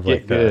that's kind of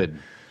like the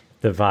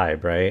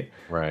vibe, right?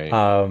 Right.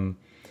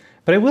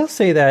 But I will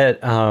say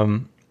that,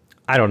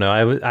 I don't know.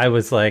 I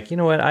was like, you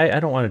know what? I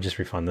don't want to just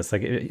refund this.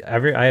 Like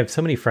I have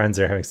so many friends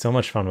that are having so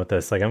much fun with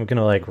this. Like I'm going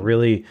to like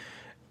really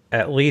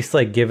at least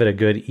like give it a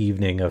good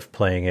evening of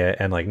playing it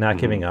and like not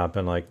giving up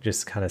and like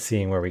just kind of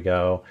seeing where we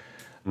go.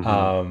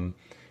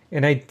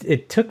 And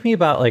it took me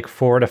about like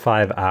 4 to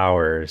 5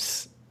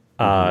 hours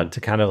to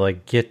kind of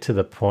like get to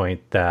the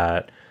point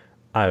that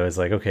I was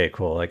like, okay,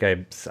 cool. Like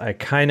I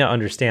kind of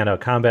understand how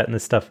combat and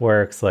this stuff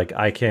works. Like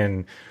I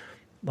can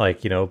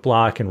like,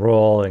 block and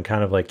roll and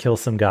kind of like kill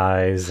some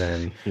guys,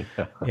 and,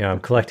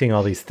 I'm collecting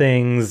all these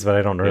things, but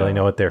I don't really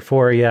know what they're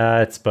for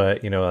yet.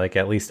 But, like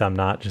at least I'm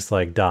not just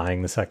like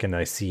dying the second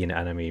I see an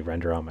enemy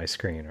render on my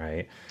screen.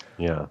 Right.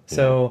 Yeah.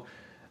 So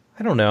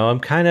I don't know.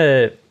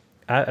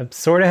 I'm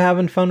sort of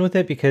having fun with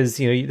it because,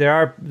 there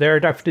are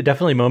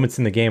definitely moments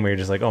in the game where you're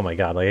just like, oh my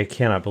God, like I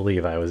cannot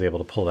believe I was able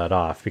to pull that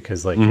off,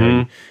 because like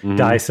you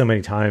die so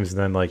many times and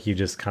then like you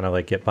just kind of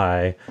like get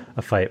by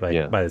a fight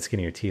by the skin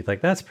of your teeth. Like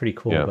that's pretty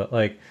cool. Yeah. But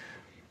like,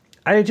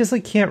 I just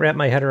like can't wrap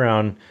my head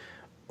around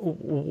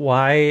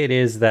why it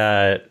is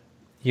that,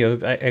 I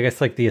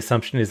guess like the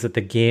assumption is that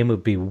the game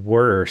would be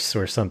worse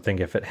or something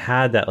if it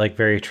had that like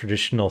very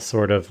traditional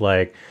sort of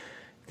like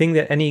thing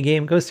that any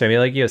game goes through. I mean,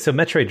 like, so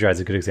Metroid Dread's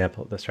a good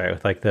example of this, right?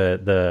 With like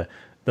the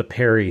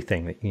parry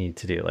thing that you need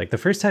to do. Like the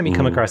first time you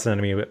come across an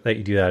enemy that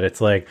you do that, it's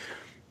like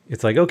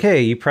it's like,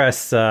 okay, you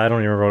press, I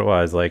don't even remember what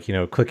it was,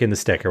 like, click in the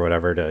stick or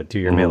whatever to do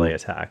your melee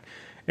attack.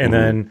 And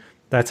then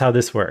that's how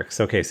this works.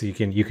 Okay, so you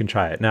can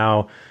try it.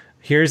 Now,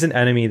 here's an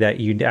enemy that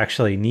you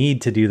actually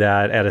need to do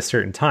that at a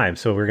certain time.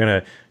 So we're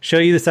going to show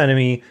you this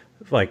enemy,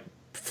 like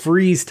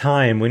freeze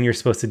time when you're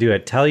supposed to do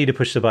it, tell you to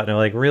push the button, and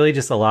like really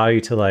just allow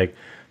you to like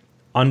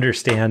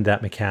understand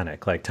that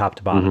mechanic, like top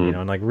to bottom,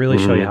 and like really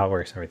show you how it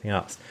works and everything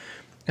else.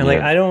 And like,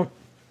 I don't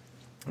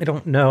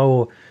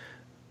know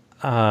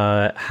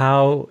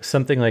how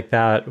something like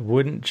that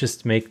wouldn't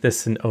just make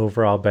this an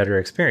overall better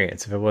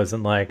experience if it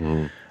wasn't like,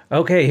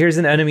 okay, here's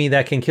an enemy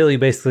that can kill you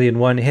basically in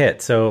one hit.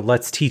 So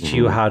let's teach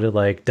you how to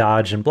like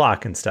dodge and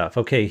block and stuff.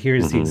 Okay,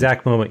 here's the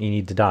exact moment you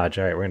need to dodge.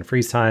 All right, we're gonna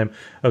freeze time.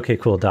 Okay,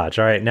 cool, dodge.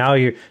 All right, now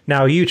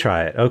you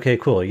try it. Okay,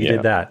 cool, you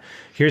did that.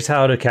 Here's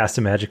how to cast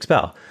a magic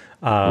spell.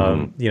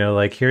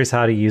 Like here's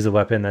how to use a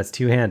weapon that's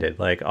two-handed.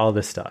 Like all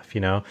this stuff,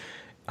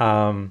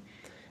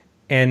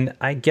 And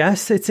I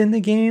guess it's in the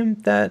game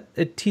that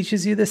it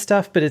teaches you this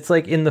stuff, but it's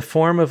like in the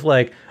form of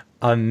like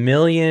a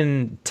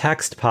million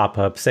text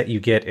pop-ups that you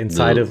get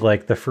inside of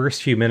like the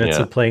first few minutes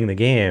of playing the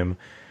game.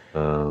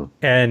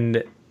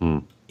 And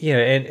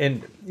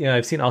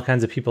I've seen all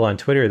kinds of people on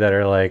Twitter that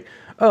are like,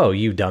 oh,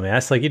 you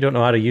dumbass, like you don't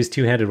know how to use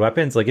two-handed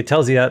weapons. Like it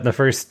tells you that in the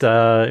first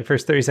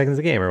 30 seconds of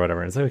the game or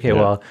whatever. And it's like, okay,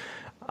 well,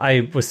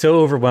 I was so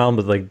overwhelmed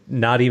with like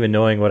not even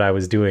knowing what I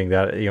was doing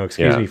that,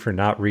 excuse me for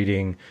not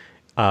reading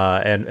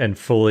and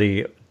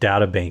fully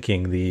data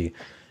banking the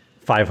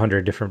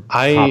 500 different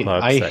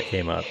pop-ups that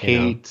came up.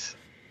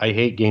 I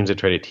hate games that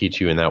try to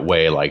teach you in that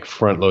way, like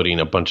front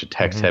loading a bunch of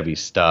text heavy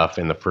stuff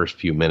in the first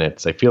few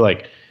minutes. I feel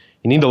like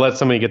you need to let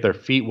somebody get their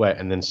feet wet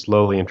and then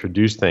slowly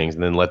introduce things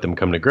and then let them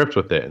come to grips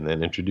with it and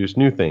then introduce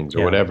new things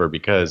or whatever,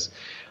 because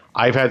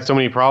I've had so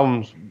many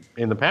problems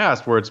in the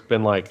past where it's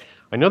been like,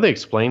 I know they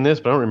explained this,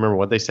 but I don't remember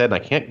what they said, and I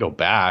can't go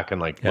back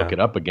and like look it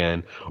up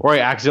again. Or I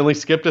accidentally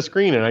skipped a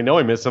screen and I know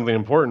I missed something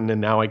important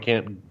and now I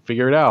can't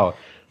figure it out.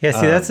 Yeah,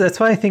 see, that's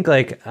why I think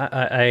like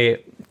I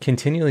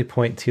continually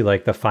point to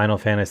like the Final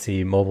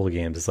Fantasy mobile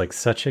games as like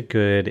such a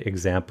good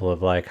example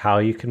of like how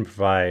you can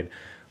provide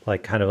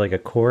like kind of like a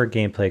core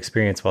gameplay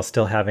experience while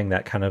still having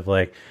that kind of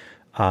like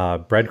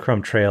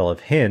breadcrumb trail of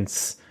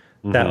hints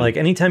that like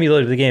anytime you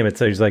load the game,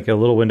 there's like a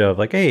little window of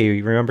like, hey,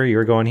 you remember you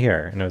were going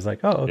here, and I was like,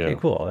 oh, okay,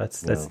 cool,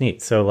 that's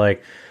neat. So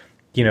like,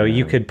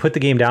 you could put the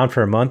game down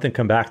for a month and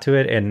come back to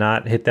it and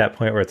not hit that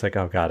point where it's like,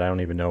 oh god, I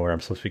don't even know where I'm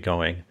supposed to be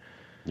going.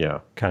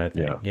 Kind of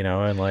thing,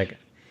 and like,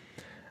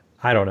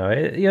 I don't know.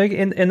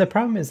 And the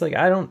problem is like,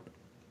 I don't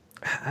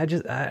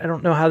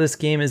know how this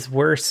game is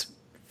worse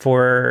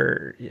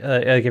for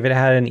like if it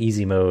had an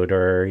easy mode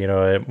or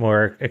a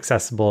more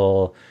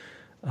accessible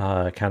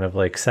kind of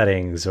like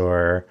settings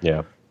or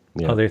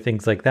other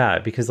things like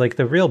that, because like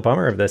the real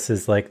bummer of this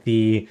is like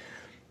the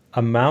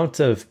amount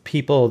of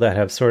people that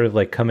have sort of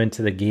like come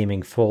into the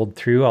gaming fold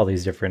through all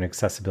these different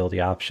accessibility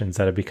options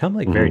that have become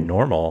like very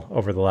normal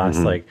over the last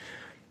like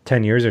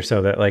 10 years or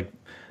so, that like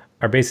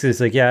are basically just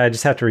like, I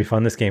just have to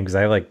refund this game because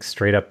I like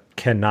straight up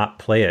cannot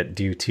play it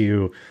due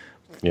to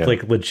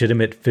like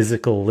legitimate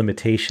physical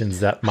limitations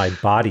that my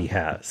body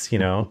has,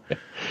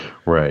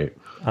 Right.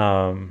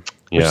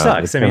 Which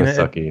sucks. I mean,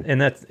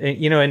 and that's,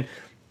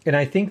 and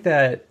I think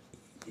that,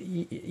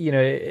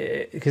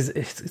 because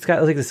it's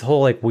got like this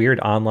whole like weird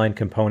online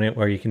component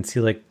where you can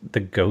see like the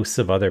ghosts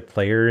of other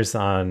players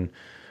on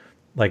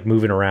like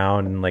moving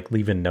around and like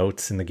leaving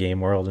notes in the game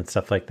world and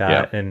stuff like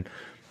that. And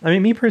I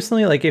mean, me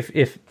personally, like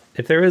if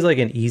there was like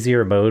an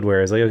easier mode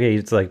where it's like, okay,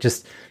 it's like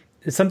just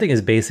something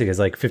as basic as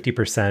like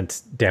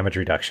 50% damage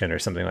reduction or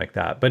something like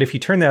that. But if you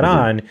turn that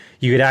on,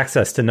 you get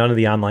access to none of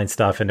the online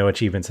stuff and no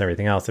achievements and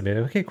everything else. I mean,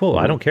 okay, cool.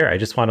 I don't care. I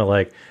just want to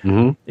like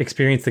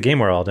experience the game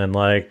world and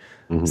like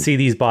see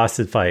these boss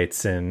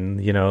fights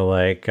and,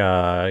 like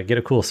get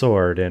a cool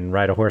sword and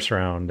ride a horse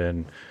around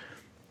and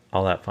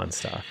all that fun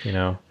stuff,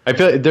 I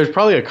feel like there's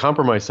probably a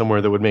compromise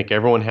somewhere that would make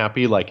everyone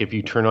happy. Like if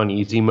you turn on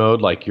easy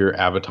mode, like your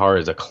avatar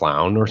is a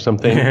clown or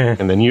something,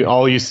 and then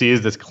all you see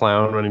is this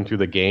clown running through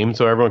the game.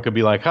 So everyone could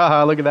be like,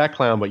 haha, look at that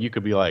clown. But you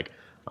could be like,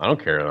 I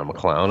don't care that I'm a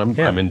clown.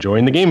 I'm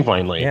enjoying the game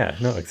finally. Yeah,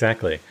 no,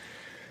 exactly.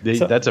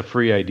 That's a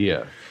free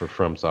idea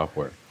From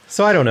Software.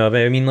 So I don't know,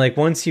 but I mean, like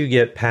once you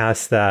get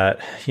past that,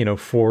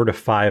 4 to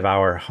 5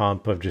 hour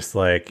hump of just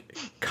like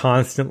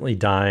constantly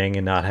dying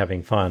and not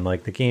having fun,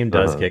 like the game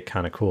does get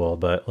kind of cool,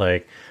 but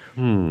like,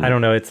 I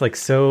don't know. It's like,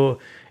 so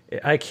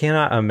I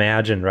cannot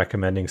imagine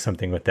recommending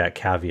something with that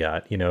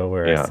caveat,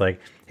 where it's like,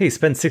 hey,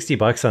 spend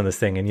 $60 on this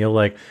thing and you'll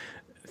like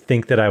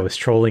think that I was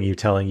trolling you,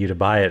 telling you to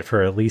buy it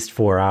for at least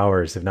 4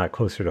 hours, if not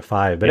closer to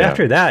 5. But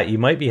after that, you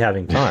might be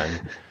having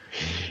fun.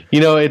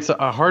 It's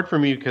hard for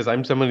me because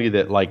I'm somebody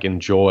that like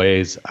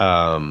enjoys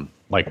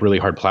like really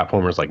hard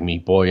platformers like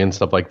Meat Boy and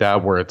stuff like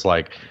that, where it's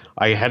like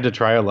I had to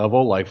try a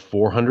level like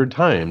 400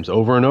 times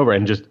over and over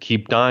and just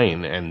keep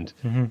dying. And,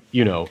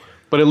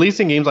 but at least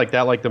in games like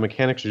that, like the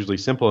mechanics are usually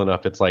simple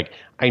enough. It's like,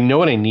 I know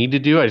what I need to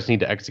do. I just need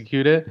to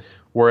execute it.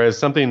 Whereas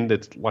something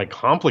that's like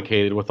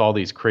complicated with all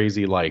these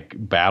crazy like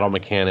battle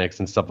mechanics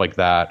and stuff like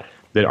that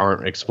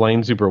aren't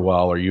explained super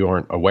well or you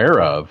aren't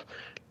aware of,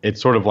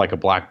 it's sort of like a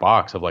black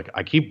box of like,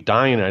 I keep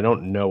dying and I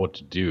don't know what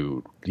to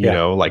do. You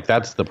know, like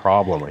that's the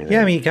problem. I think.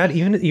 Yeah, I mean, God,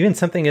 even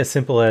something as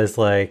simple as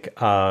like,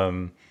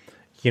 having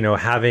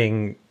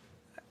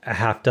a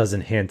half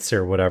dozen hints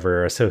or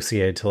whatever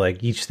associated to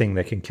like each thing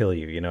that can kill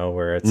you,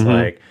 where it's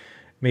like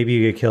maybe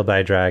you get killed by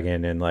a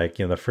dragon and like,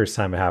 the first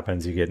time it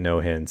happens, you get no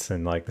hints.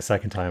 And like the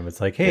second time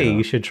it's like, hey,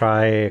 you should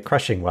try a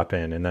crushing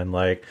weapon. And then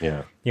like,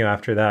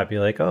 after that be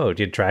like, oh,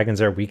 dude,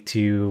 dragons are weak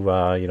to,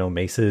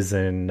 maces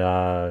and,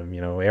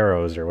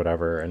 arrows or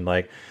whatever. And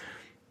like,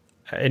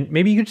 and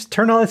maybe you could just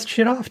turn all this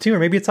shit off too, or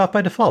maybe it's off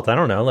by default. I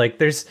don't know. Like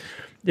they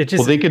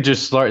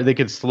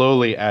could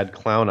slowly add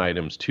clown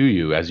items to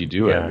you as you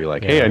do it. Be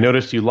like, hey, I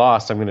noticed you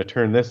lost. I'm going to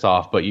turn this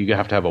off, but you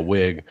have to have a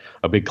wig,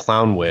 a big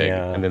clown wig,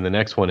 and then the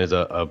next one is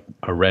a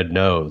red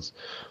nose.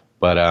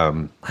 But I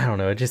don't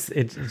know. It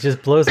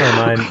just blows my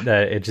mind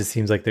that it just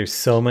seems like there's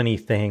so many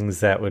things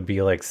that would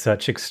be like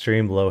such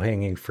extreme low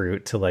hanging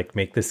fruit to like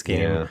make this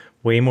game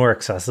way more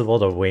accessible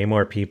to way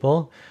more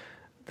people.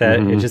 That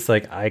it's just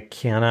like I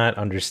cannot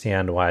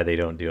understand why they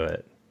don't do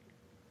it.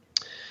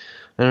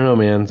 I don't know,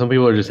 man. Some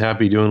people are just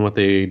happy doing what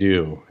they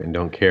do and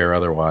don't care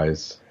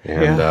otherwise.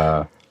 And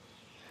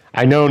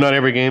I know not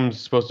every game's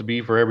supposed to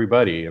be for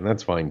everybody, and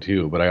that's fine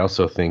too. But I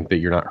also think that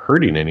you're not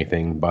hurting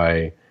anything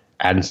by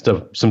adding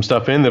some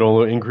stuff in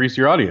that'll increase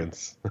your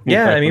audience.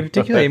 Yeah, I mean,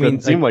 particularly, that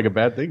doesn't seem like a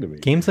bad thing to me.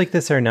 Games like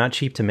this are not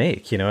cheap to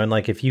make, and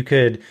like if you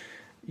could,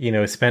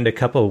 spend a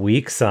couple of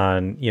weeks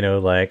on,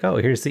 like, oh,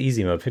 here's the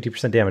easy mode,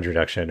 50% damage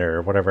reduction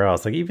or whatever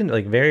else. Like even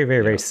like very,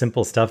 very, very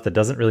simple stuff that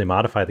doesn't really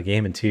modify the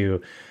game in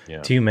too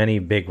many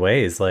big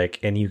ways. Like,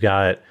 and you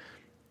got,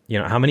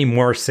 how many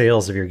more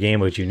sales of your game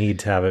would you need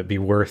to have it be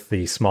worth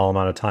the small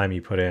amount of time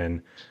you put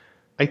in?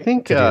 I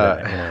think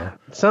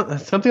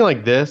something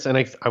like this, and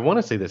I want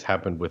to say this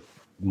happened with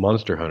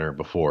Monster Hunter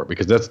before,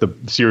 because that's the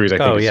series I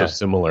think is so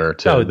similar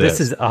to this.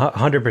 This is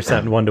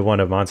 100% one-to-one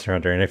of Monster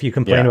Hunter, and if you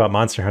complain about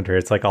Monster Hunter,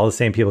 it's like all the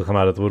same people come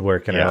out of the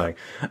woodwork and are like,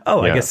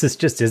 oh, I guess this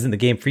just isn't the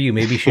game for you.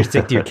 Maybe you should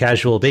stick to your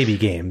casual baby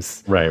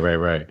games. Right.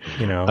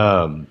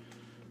 And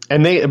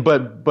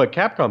but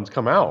Capcom's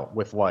come out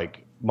with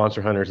like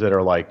Monster Hunters that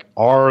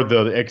are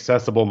the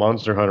accessible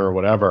Monster Hunter or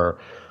whatever,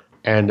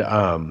 and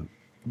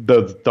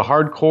the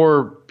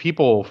hardcore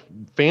people,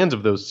 fans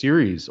of those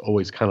series,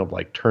 always kind of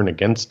like turn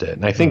against it.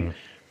 And I think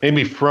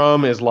maybe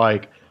From is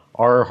like,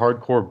 our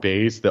hardcore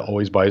base that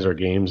always buys our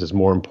games is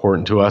more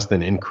important to us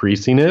than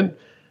increasing it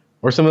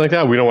or something like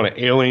that. We don't want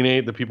to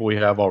alienate the people we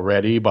have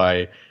already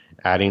by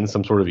adding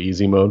some sort of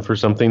easy mode for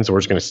something. So we're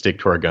just going to stick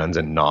to our guns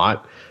and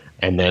not.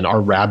 And then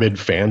our rabid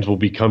fans will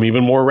become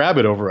even more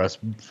rabid over us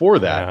for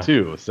that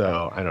too.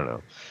 So I don't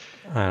know.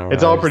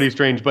 It's all pretty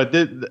strange. But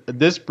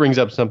this brings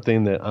up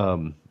something that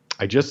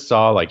I just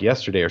saw like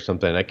yesterday or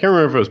something. I can't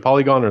remember if it was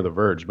Polygon or The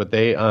Verge, but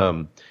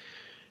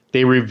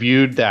they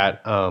reviewed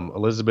that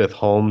Elizabeth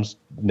Holmes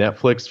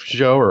Netflix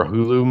show or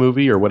Hulu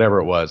movie or whatever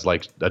it was,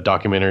 like a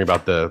documentary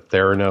about the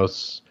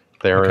Theranos.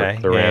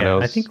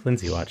 I think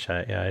Lindsay watched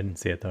that. Yeah, I didn't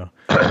see it though.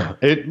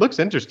 It looks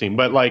interesting,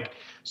 but like,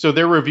 so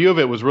their review of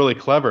it was really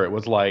clever. It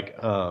was like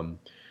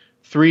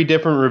 3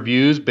 different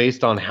reviews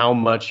based on how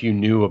much you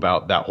knew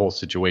about that whole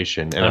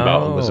situation and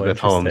about Elizabeth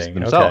Holmes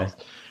themselves.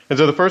 Okay. And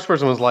so the first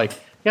person was like,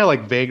 yeah,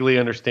 like vaguely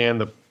understand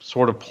the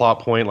sort of plot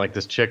point, like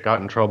this chick got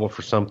in trouble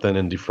for something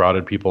and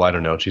defrauded people. I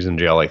don't know. She's in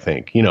jail, I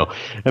think, And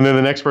then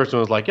the next person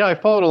was like, yeah, I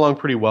followed along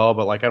pretty well,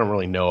 but like, I don't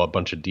really know a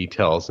bunch of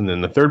details. And then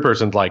the third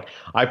person's like,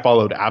 I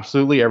followed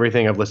absolutely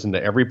everything. I've listened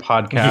to every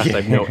podcast.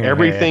 I know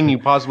everything you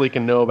possibly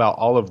can know about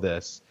all of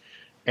this.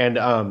 And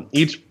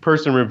each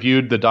person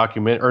reviewed the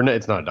document, or no,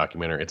 it's not a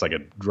documentary. It's like a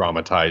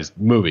dramatized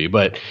movie,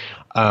 but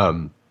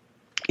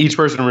each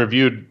person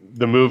reviewed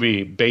the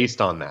movie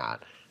based on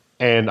that.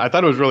 And I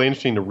thought it was really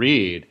interesting to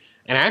read.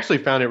 And I actually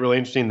found it really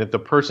interesting that the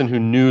person who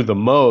knew the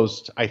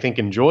most, I think,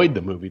 enjoyed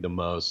the movie the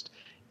most,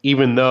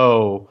 even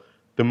though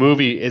the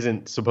movie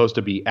isn't supposed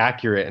to be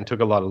accurate and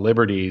took a lot of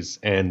liberties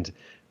and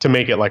to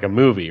make it like a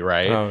movie,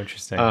 right? Oh,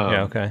 interesting.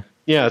 Yeah, okay.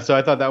 Yeah, so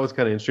I thought that was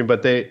kind of interesting.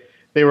 But they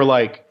were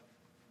like,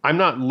 I'm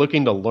not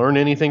looking to learn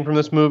anything from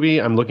this movie.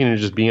 I'm looking to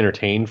just be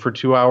entertained for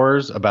 2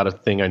 hours about a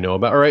thing I know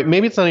about. All right,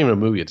 maybe it's not even a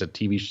movie. It's a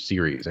TV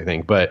series, I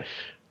think. But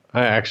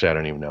I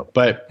don't even know.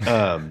 But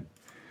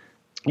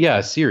yeah,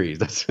 a series.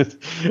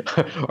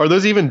 Are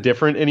those even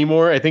different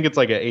anymore? I think it's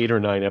like an 8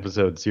 or 9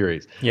 episode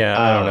series. Yeah,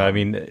 I don't know. I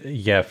mean,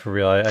 yeah, for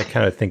real. I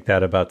kind of think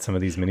that about some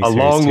of these miniseries.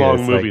 A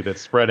long movie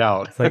that's spread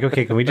out. It's like,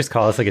 okay, can we just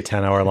call this like a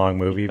 10-hour long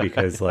movie?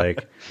 Because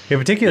like, in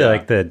particular,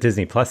 like the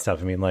Disney Plus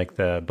stuff. I mean, like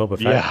the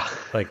Boba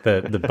Fett, like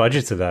the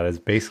budgets of that is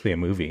basically a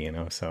movie,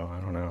 So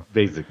I don't know.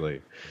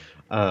 Basically,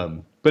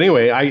 but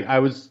anyway,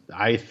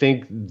 I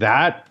think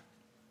that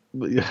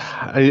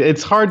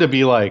it's hard to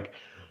be like,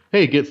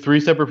 hey, get 3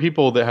 separate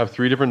people that have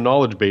 3 different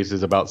knowledge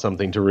bases about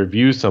something to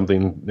review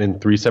something in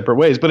 3 separate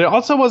ways. But it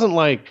also wasn't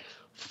like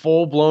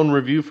full-blown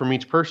review from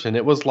each person.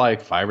 It was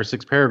like 5 or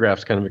 6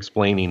 paragraphs kind of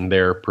explaining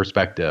their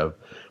perspective.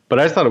 But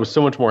I just thought it was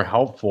so much more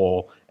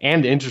helpful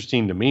and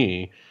interesting to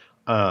me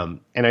And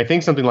I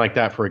think something like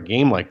that for a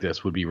game like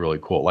this would be really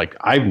cool. Like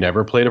I've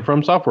never played a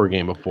From Software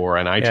game before,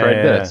 and I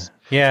tried this.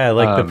 Yeah,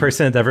 like the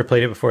person that never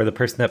played it before, the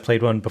person that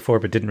played one before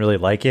but didn't really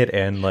like it,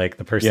 and like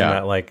the person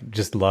that like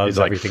just loves is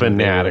like everything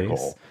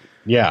fanatical.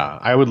 Yeah,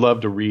 I would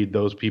love to read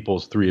those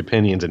people's 3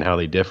 opinions and how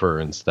they differ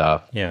and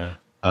stuff. Yeah.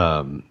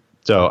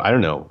 So I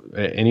don't know.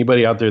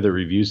 Anybody out there that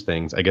reviews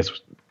things, I guess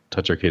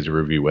TouchArcade's a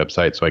review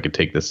website, so I could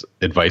take this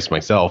advice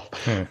myself.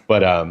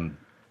 But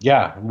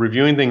yeah,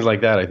 reviewing things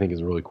like that I think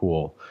is really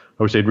cool.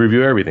 I wish they'd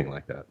review everything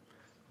like that.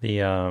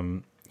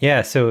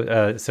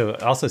 So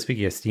also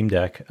speaking of Steam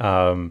Deck,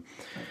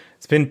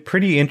 it's been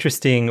pretty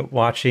interesting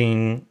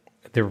watching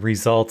the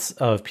results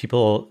of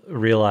people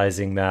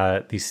realizing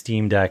that the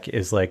Steam Deck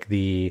is like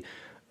the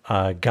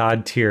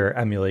god tier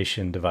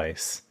emulation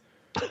device.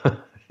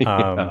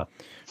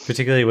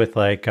 Particularly with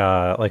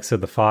so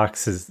the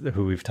Fox is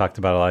who we've talked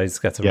about a lot. He's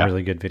got some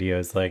really good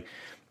videos. Like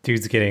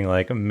dude's getting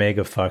like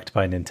mega fucked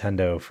by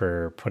Nintendo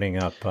for putting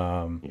up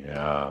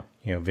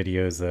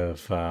videos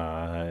of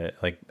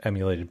like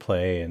emulated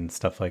play and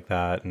stuff like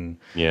that. And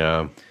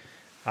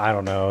I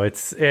don't know.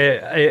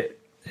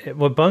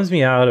 What bums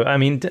me out. I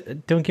mean,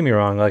 don't get me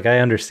wrong. Like I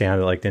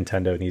understand that like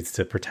Nintendo needs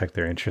to protect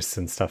their interests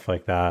and stuff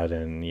like that.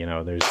 And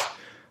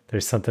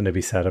there's something to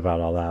be said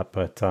about all that.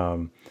 But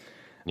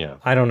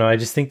I don't know. I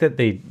just think that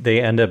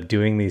they end up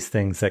doing these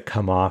things that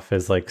come off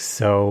as like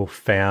so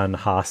fan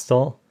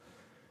hostile.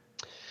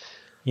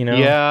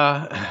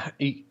 Yeah,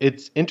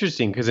 it's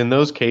interesting because in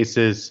those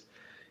cases,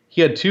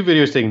 he had 2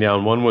 videos taken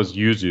down. One was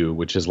Yuzu,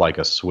 which is like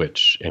a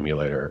Switch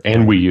emulator,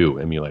 and Wii U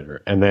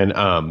emulator, and then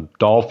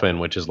Dolphin,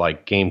 which is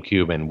like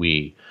GameCube and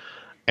Wii.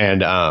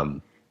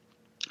 And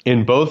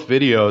in both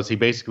videos, he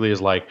basically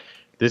is like,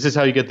 "This is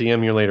how you get the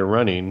emulator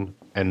running,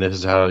 and this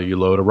is how you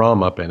load a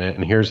ROM up in it,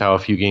 and here's how a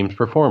few games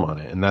perform on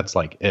it," and that's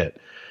like it.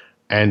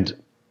 And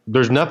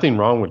there's nothing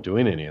wrong with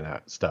doing any of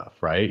that stuff,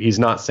 right? He's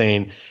not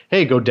saying,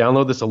 "Hey, go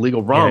download this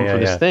illegal ROM for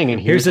this thing, and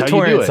here's a how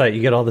torrent you do it." site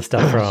you get all the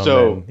stuff from.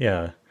 So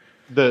and,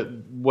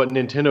 what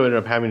Nintendo ended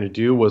up having to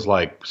do was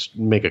like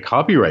make a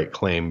copyright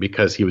claim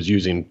because he was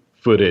using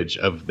footage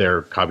of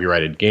their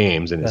copyrighted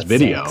games in his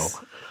video.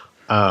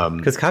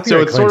 Because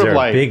copyright claims are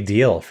a big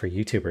deal for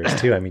YouTubers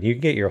too. I mean, you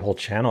can get your whole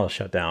channel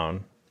shut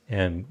down,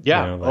 and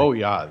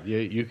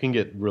you can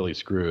get really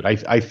screwed.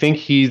 I think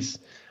he's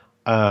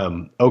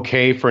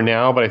okay for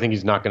now, but I think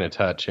he's not going to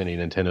touch any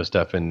Nintendo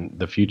stuff in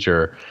the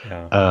future.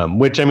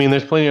 Which, I mean,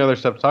 there's plenty of other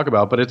stuff to talk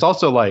about, but it's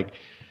also like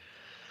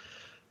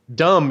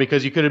dumb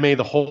because you could have made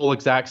the whole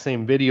exact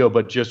same video,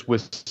 but just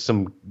with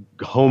some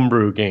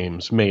homebrew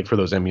games made for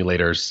those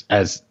emulators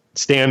as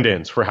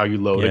stand-ins for how you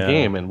load a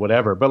game and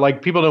whatever. But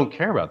like people don't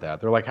care about that.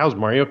 They're like, how's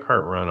Mario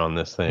Kart run on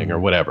this thing or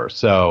whatever?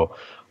 So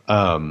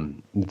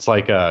it's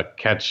like a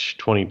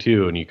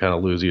catch-22 and you kind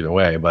of lose either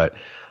way. But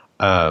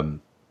it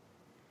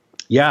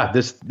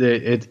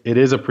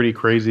is a pretty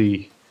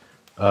crazy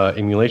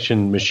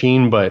emulation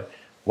machine, but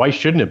why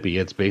shouldn't it be?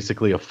 It's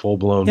basically a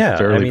full-blown,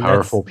 fairly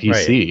powerful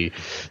PC.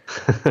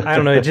 Right. I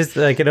don't know. It just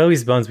like it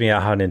always bums me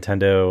out how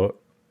Nintendo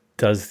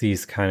does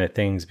these kind of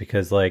things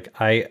because like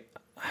I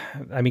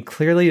mean,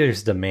 clearly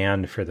there's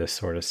demand for this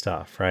sort of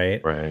stuff, right?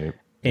 Right.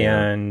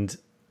 And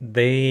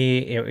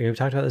we've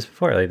talked about this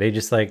before. Like they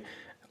just like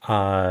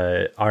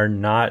are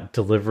not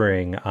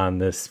delivering on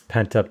this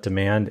pent-up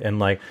demand, and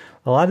like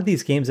a lot of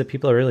these games that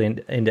people are really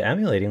into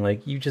emulating,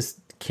 like you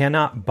just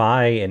cannot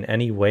buy in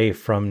any way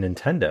from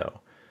Nintendo.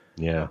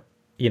 Yeah.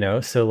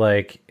 So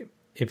like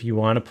if you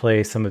want to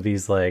play some of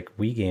these like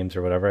Wii games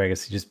or whatever, I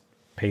guess you just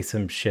pay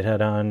some shithead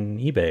on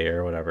eBay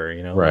or whatever,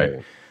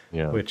 Right.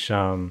 Like, which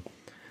I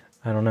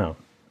don't know.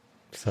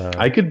 So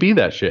I could be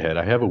that shithead.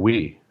 I have a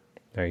Wii.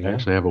 There you go. I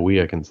actually have a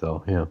Wii I can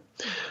sell. Yeah.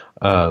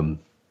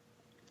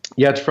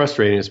 Yeah, it's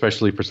frustrating,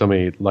 especially for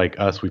somebody like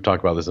us. We've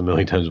talked about this a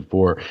million times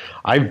before.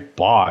 I've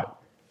bought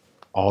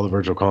all the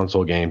Virtual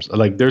Console games.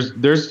 Like there's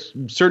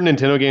certain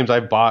Nintendo games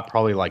I've bought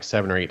probably like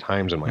 7 or 8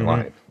 times in my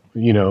life.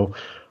 So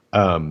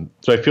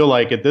I feel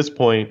like at this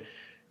point,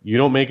 you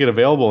don't make it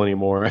available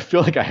anymore. I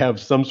feel like I have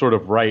some sort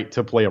of right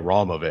to play a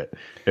ROM of it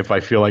if I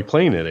feel like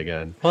playing it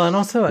again. Well, and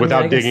also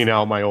without digging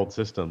out my old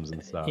systems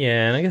and stuff.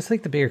 Yeah, and I guess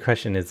like the bigger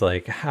question is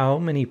like, how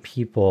many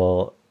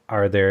people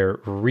are there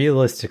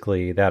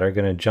realistically that are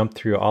going to jump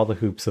through all the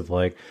hoops of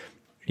like,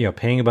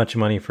 paying a bunch of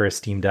money for a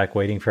Steam Deck,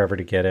 waiting forever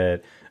to get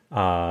it,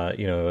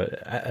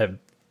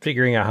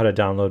 figuring out how to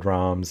download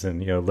ROMs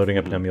and, loading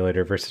up an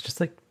emulator versus just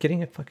like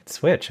getting a fucking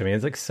Switch. I mean,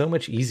 it's like so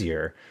much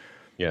easier.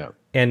 Yeah.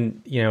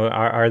 And,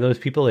 are those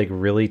people like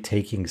really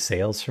taking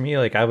sales from you?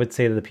 Like I would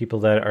say that the people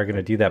that are going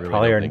to do that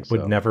probably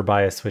would never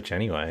buy a Switch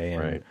anyway.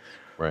 And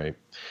right.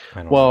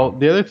 Well,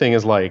 the other thing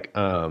is like,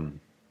 I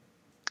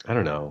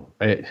don't know.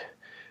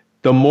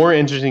 The more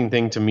interesting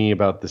thing to me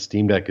about the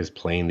Steam Deck is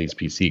playing these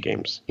PC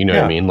games. You know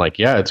what I mean? Like,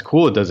 it's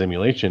cool. It does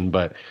emulation,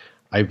 but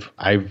I've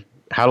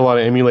had a lot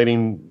of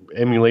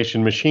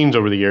emulation machines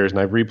over the years, and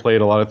I've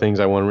replayed a lot of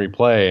things I want to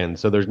replay. And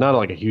so there's not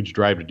like a huge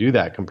drive to do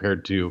that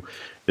compared to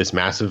this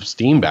massive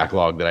Steam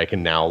backlog that I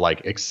can now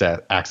like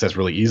access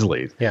really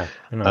easily. Yeah,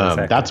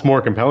 exactly. That's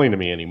more compelling to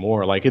me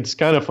anymore. Like it's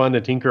kind of fun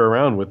to tinker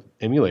around with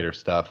emulator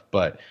stuff,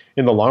 but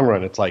in the long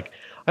run, it's like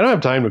I don't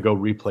have time to go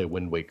replay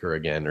Wind Waker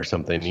again or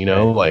something. You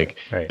know,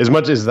 as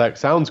much as that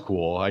sounds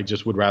cool, I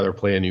just would rather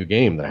play a new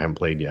game that I haven't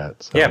played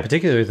yet. So. Yeah,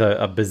 particularly with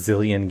a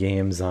bazillion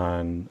games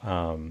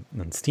on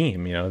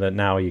Steam, you know, that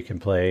now you can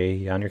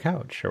play on your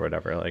couch or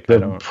whatever. Like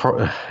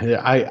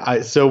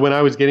so when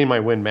I was getting my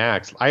Win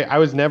Max, I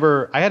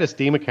had a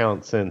Steam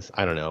account since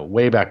I don't know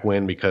way back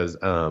when because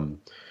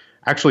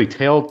actually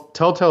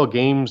Telltale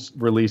Games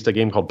released a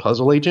game called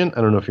Puzzle Agent.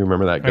 I don't know if you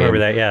remember that game. I remember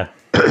that, yeah.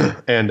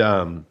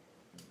 And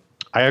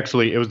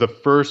it was the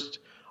first.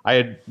 I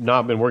had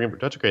not been working for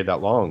TouchArcade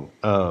that long,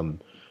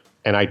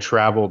 and I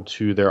traveled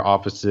to their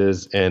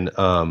offices in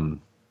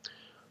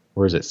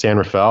where is it, San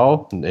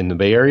Rafael in the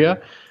Bay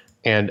Area,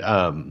 and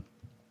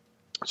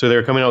so they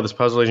were coming out with this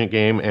Puzzle Agent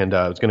game, and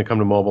it was going to come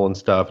to mobile and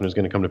stuff, and it was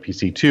going to come to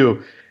PC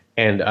too,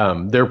 and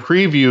their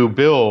preview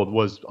build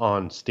was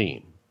on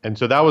Steam, and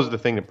so that was the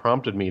thing that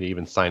prompted me to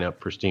even sign up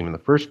for Steam in the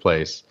first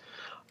place.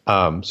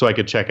 So I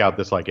could check out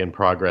this like in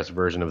progress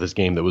version of this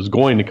game that was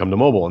going to come to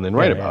mobile and then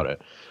write about it.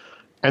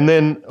 And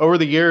then over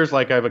the years,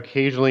 like I've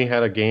occasionally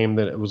had a game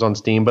that was on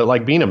Steam, but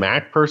like being a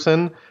Mac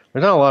person,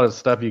 there's not a lot of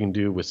stuff you can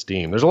do with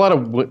Steam. There's a lot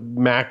of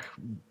Mac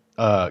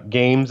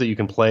games that you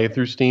can play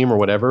through Steam or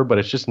whatever, but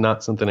it's just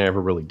not something I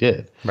ever really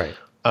did. Right.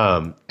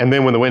 And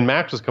then when the Win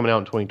Max was coming out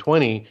in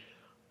 2020,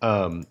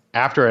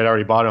 after I'd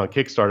already bought it on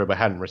Kickstarter but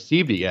hadn't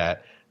received it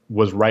yet,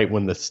 was right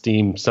when the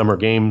Steam Summer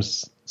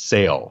Games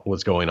sale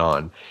was going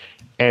on.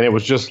 And it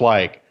was just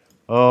like,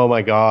 oh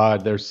my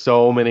God, there's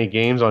so many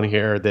games on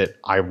here that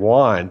I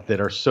want that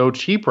are so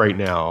cheap right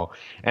now.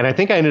 And I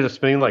think I ended up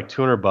spending like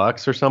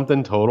 $200 or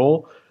something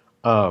total,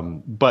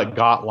 but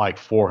got like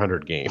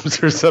 400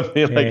 games or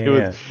something.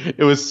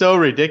 It was so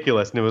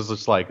ridiculous. And it was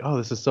just like, oh,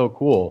 this is so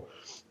cool.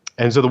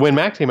 And so the Win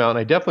Max came out, and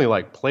I definitely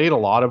like played a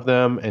lot of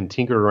them and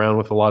tinkered around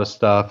with a lot of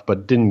stuff,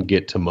 but didn't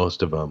get to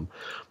most of them.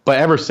 But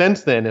ever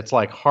since then, it's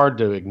like hard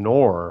to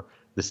ignore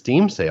the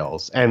Steam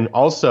sales. And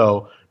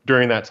also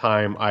during that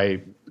time,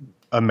 I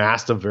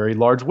amassed a very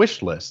large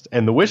wish list,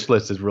 and the wish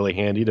list is really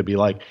handy to be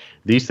like,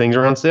 these things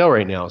are on sale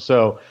right now.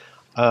 So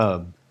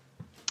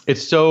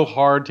it's so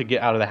hard to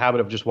get out of the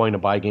habit of just wanting to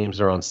buy games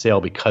that are on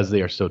sale because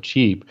they are so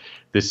cheap.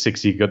 This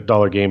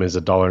 $60 game is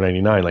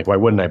 $1.99. Like, why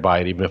wouldn't I buy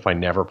it even if I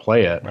never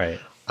play it? Right.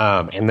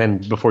 And then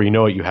before you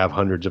know it, you have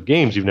hundreds of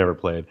games you've never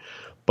played.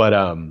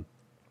 But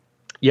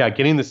yeah,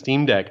 getting the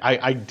Steam Deck,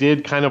 I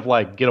did kind of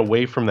like get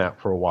away from that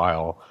for a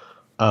while.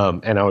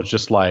 And I was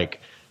just like,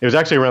 it was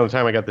actually around the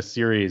time I got the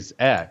Series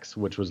X,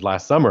 which was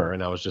last summer.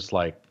 And I was just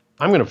like,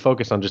 I'm going to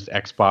focus on just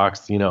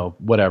Xbox, you know,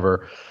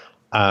 whatever.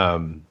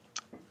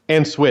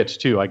 And Switch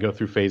too. I go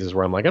through phases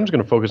where I'm like, I'm just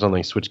going to focus on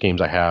the Switch games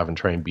I have and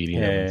try and beating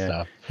them and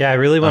stuff. Yeah, I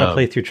really want to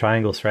play through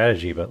Triangle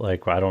Strategy, but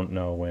like, I don't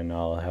know when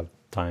I'll have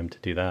time to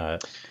do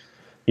that.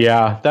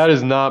 Yeah, that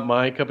is not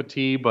my cup of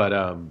tea, but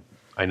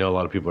I know a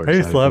lot of people are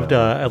excited.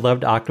 I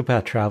loved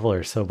Octopath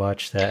Traveler so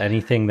much that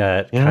anything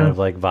that kind of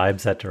like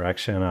vibes that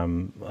direction,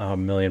 I'm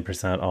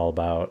 1,000,000% all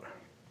about.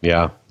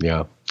 Yeah.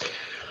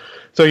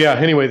 So yeah,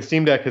 anyway, the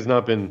Steam Deck has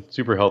not been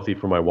super healthy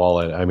for my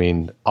wallet. I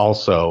mean,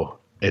 also,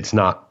 it's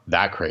not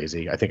that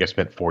crazy. I think I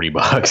spent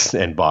 $40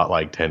 and bought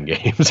like 10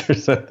 games or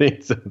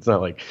something. So it's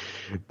not like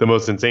the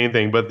most insane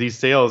thing, but these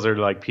sales are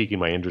like piquing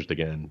my interest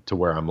again to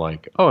where I'm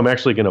like, oh, I'm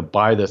actually going to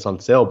buy this on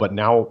sale, but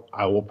now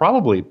I will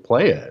probably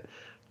play it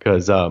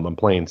because I'm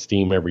playing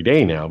Steam every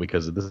day now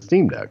because of the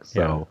Steam Deck.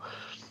 So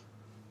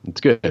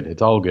it's good.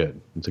 It's all good.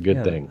 It's a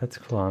good thing. That's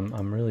cool.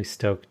 I'm really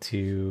stoked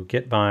to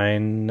get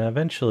mine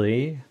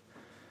eventually.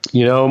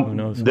 You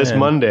know, this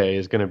Monday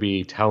is going to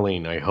be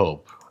telling, I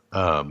hope.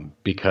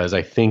 Because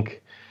I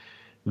think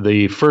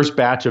the first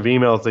batch of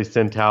emails they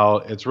sent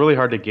out, it's really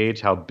hard to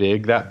gauge how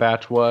big that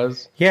batch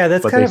was. Yeah,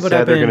 that's kind of what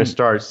I've been... they're going to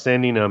start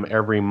sending them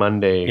every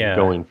Monday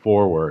going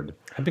forward.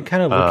 I've been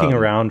kind of looking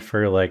around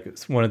for like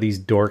one of these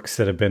dorks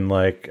that have been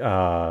like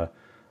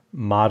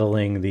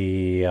modeling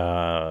the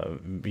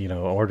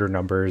order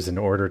numbers and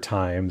order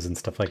times and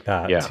stuff like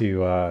that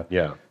to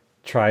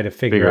try to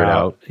figure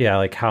out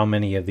like how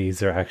many of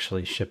these are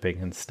actually shipping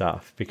and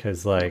stuff.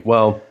 Because like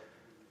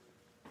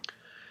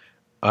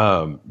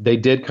they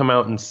did come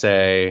out and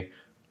say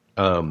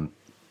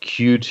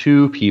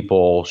Q2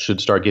 people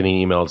should start getting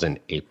emails in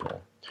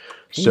April.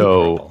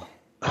 So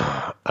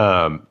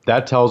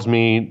that tells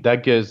me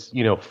that gives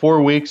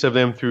 4 weeks of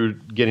them through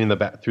getting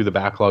through the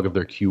backlog of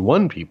their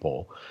Q1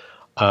 people,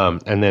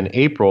 and then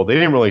April. They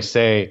didn't really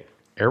say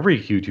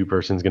every Q2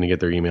 person is going to get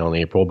their email in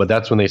April, but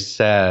that's when they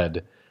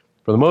said,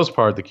 for the most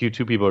part, the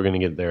Q2 people are going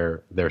to get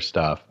their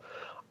stuff.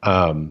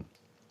 So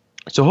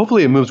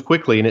hopefully it moves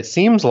quickly, and it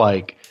seems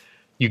like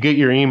you get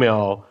your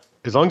email,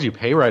 as long as you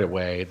pay right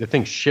away, the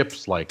thing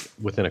ships like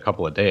within a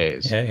couple of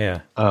days. So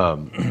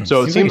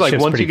it seems like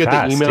once you get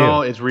the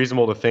email, it's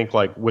reasonable to think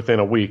like within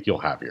a week you'll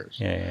have yours.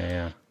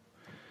 Yeah.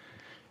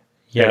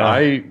 And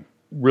I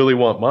really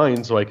want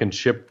mine so I can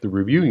ship the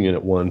review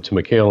unit one to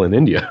Mikhail in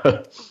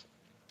India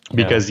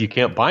because you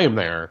can't buy them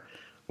there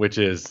which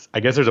is,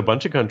 I guess there's a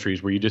bunch of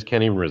countries where you just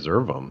can't even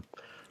reserve them,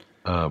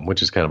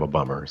 which is kind of a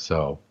bummer.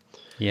 So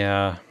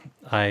yeah,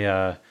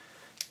 I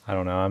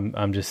don't know.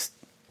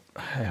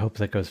 I hope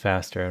that goes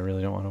faster. I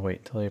really don't want to wait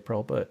until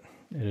April, but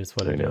it is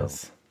what it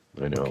is.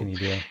 I know. What can you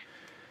do?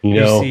 You You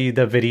know, see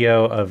the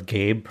video of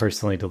Gabe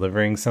personally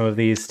delivering some of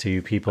these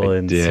to people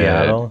in did.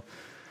 Seattle?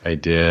 I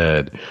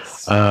did.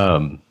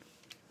 I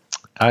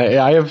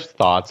have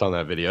thoughts on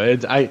that video.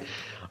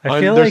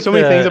 There's so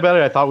many things about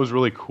it I thought was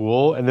really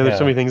cool, and then there's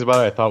so many things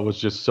about it I thought was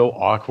just so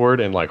awkward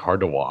and like hard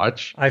to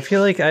watch. I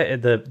feel like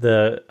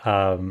the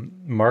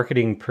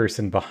marketing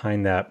person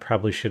behind that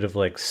probably should have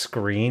like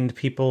screened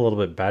people a little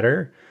bit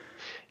better.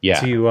 Yeah.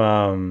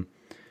 To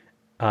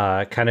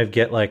kind of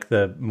get like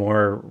the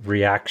more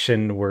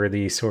reaction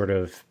worthy sort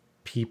of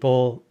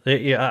people.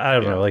 I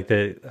don't know, like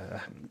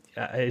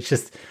it's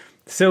just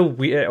so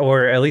we,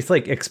 or at least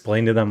like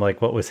explain to them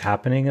like what was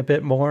happening a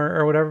bit more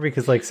or whatever,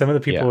 because like some of the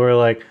people were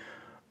like,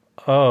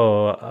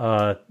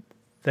 oh,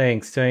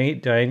 thanks. Do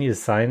I need to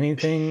sign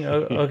anything?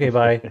 Okay,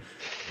 bye.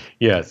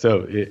 Yeah.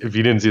 So if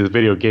you didn't see the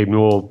video, Gabe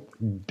Newell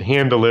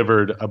hand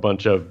delivered a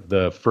bunch of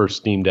the first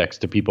Steam Decks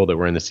to people that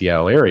were in the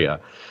Seattle area.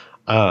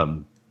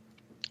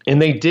 And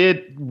they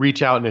did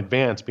reach out in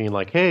advance being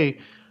like, hey,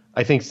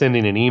 I think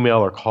sending an email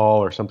or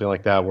call or something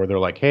like that, where they're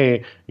like,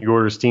 hey, you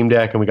ordered a Steam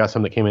Deck and we got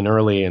some that came in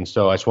early. And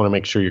so I just want to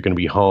make sure you're going to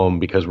be home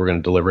because we're going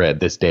to deliver it at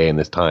this day and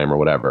this time or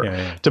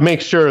whatever, to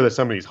make sure that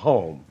somebody's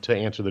home to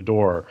answer the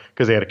door,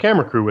 because they had a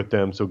camera crew with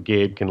them. So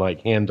Gabe can like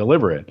hand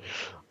deliver it.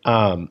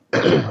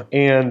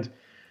 And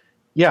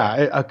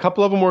yeah, a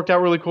couple of them worked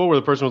out really cool where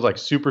the person was like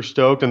super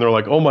stoked and they're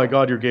like, oh my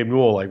God, you're Gabe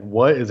Newell. Like,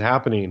 what is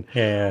happening?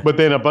 Yeah. But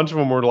then a bunch of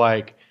them were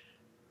like,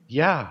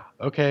 yeah,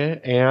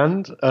 okay,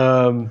 and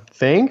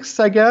thanks,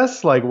 I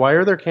guess. Like, why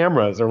are there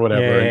cameras or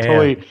whatever?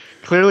 And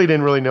clearly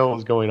didn't really know what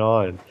was going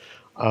on.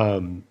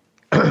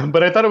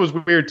 But I thought it was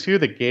weird too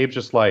that Gabe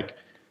just like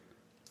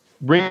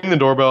ring the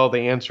doorbell,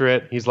 they answer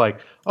it. He's like,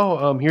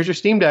 oh, here's your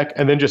Steam Deck,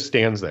 and then just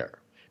stands there.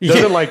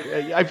 Doesn't like.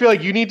 I feel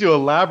like you need to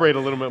elaborate a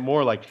little bit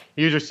more. Like,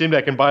 here's your Steam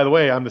Deck, and by the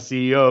way, I'm the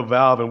CEO of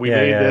Valve, and we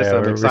made this. And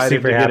I'm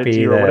excited to get it to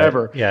you, or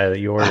whatever. Yeah, that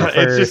you ordered first.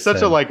 It's just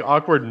such a like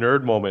awkward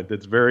nerd moment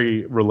that's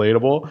very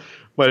relatable.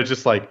 But it's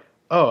just like,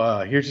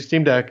 oh, here's your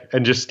Steam Deck,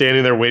 and just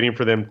standing there waiting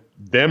for them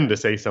to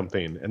say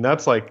something, and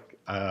that's like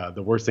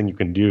the worst thing you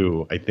can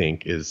do, I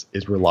think, is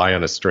rely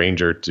on a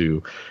stranger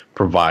to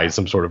provide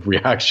some sort of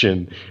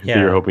reaction that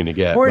you're hoping to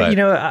get. Or, you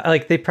know,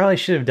 like they probably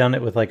should have done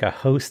it with like a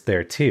host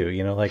there too,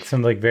 you know, like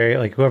some like very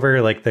like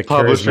whoever like the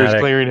Publishers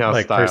Clearinghouse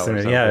like style person.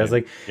 or Yeah, it was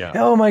like, yeah.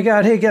 oh my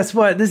God, hey, guess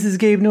what? This is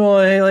Gabe Newell.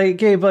 Hey, like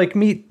Gabe, like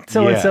meet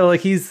so and so.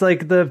 Like he's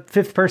like the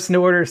 5th person to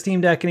order a Steam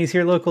Deck, and he's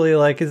here locally.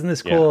 Like, isn't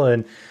this cool?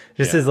 And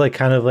this is like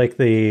kind of like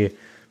the,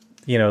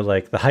 you know,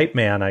 like the hype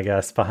man, I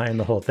guess, behind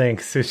the whole thing.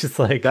 So it's just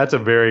like, that's a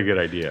very good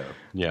idea.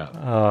 Yeah.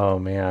 Oh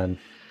man.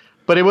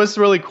 But it was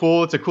really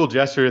cool. It's a cool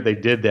gesture. They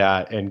did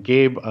that. And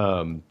Gabe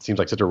seems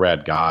like such a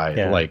rad guy.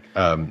 Yeah. Like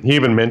he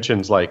even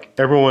mentions like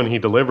everyone he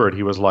delivered,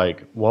 he was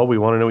like, well, we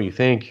want to know what you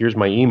think. Here's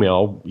my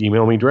email.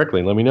 Email me directly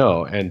and let me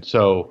know. And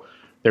so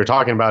they're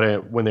talking about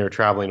it when they were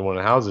traveling to one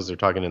of the houses. They're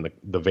talking in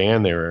the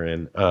van they were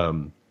in.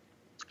 And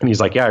he's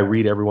like, yeah, I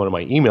read every one of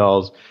my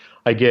emails.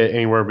 I get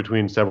anywhere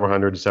between several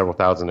hundred to several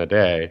thousand a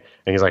day.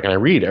 And he's like, and I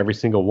read every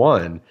single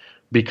one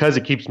because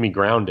it keeps me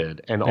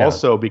grounded. And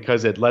also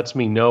because it lets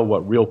me know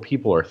what real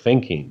people are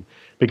thinking.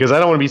 Because I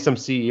don't want to be some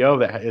CEO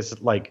that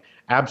is like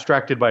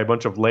abstracted by a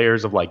bunch of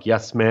layers of like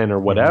yes men or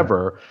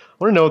whatever. I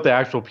want to know what the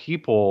actual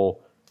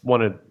people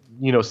want to,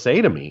 you know,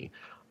 say to me.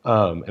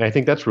 And I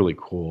think that's really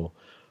cool.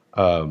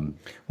 Well,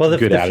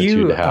 good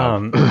attitude to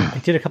have. I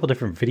did a couple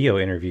different video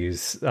interviews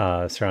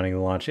surrounding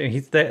the launch,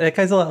 and that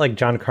guy's a lot like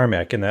John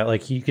Carmack in that,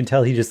 like, you can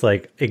tell he just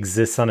like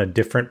exists on a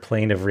different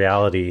plane of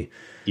reality,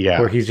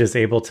 where he's just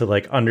able to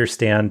like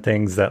understand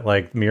things that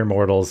like mere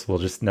mortals will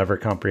just never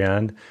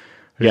comprehend.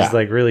 Which is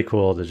like really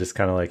cool to just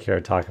kind of like hear her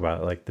talk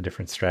about like the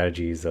different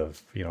strategies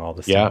of, you know, all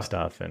the Steam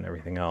stuff and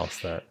everything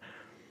else.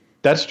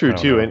 That's true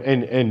too,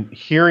 and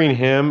hearing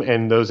him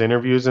and those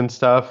interviews and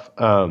stuff.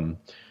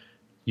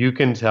 You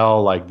can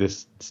tell like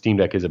this Steam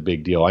Deck is a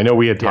big deal. I know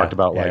we had talked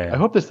about like, I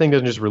hope this thing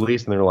doesn't just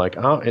release and they're like,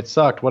 oh, it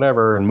sucked,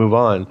 whatever, and move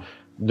on.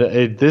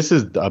 This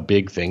is a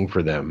big thing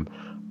for them.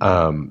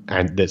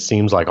 And that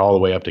seems like all the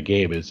way up to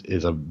Gabe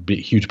is a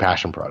huge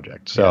passion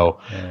project. So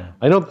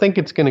I don't think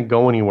it's going to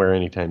go anywhere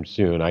anytime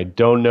soon. I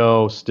don't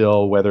know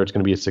still whether it's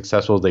going to be as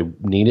successful as they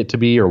need it to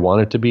be or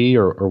want it to be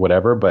or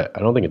whatever, but I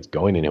don't think it's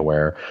going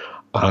anywhere.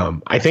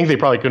 I think they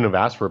probably couldn't have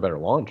asked for a better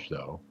launch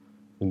though,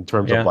 in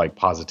terms of like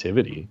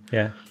positivity.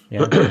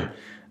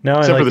 No,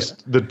 except for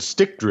the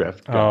stick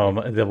drift.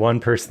 The one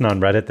person on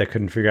Reddit that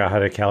couldn't figure out how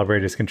to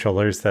calibrate his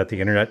controllers, that the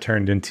internet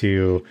turned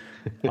into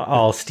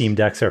all Steam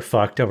Decks are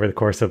fucked over the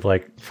course of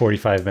like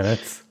 45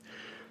 minutes.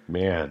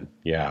 Man,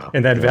 yeah.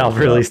 And then Valve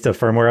released a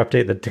firmware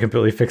update that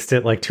completely fixed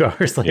it like 2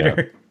 hours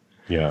later.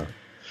 Yeah.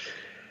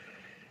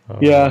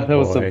 That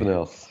was something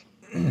else.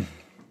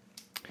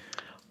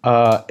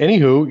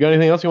 Anywho, you got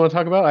anything else you want to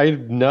talk about? I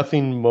have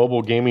nothing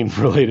mobile gaming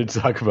related to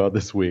talk about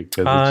this week.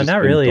 'Cause it's just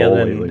Not been really, dull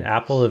other than lately.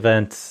 Apple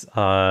events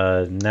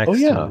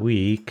next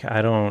week.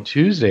 I don't.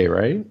 Tuesday,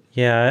 right?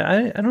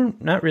 Yeah, I don't.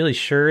 Not really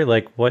sure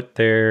like what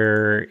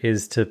there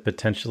is to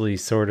potentially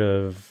sort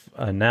of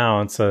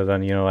announce, other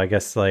than I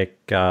guess like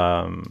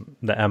the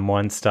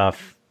M1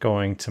 stuff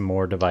going to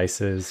more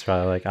devices,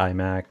 probably like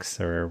iMacs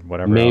or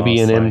whatever.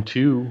 Maybe else, an like,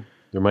 M2.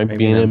 There might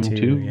maybe be an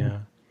M2.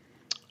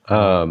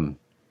 M2.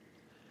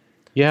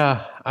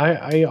 Yeah,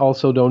 I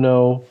also don't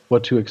know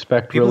what to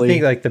expect. People really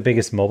think like the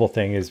biggest mobile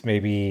thing is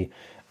maybe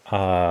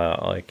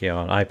like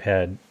an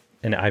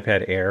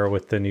iPad Air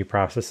with the new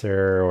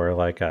processor, or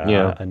like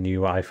a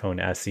new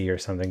iPhone SE or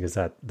something, because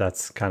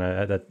that's kind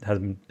of that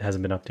hasn't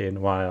been updated in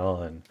a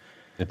while, and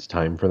it's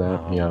time for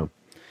that.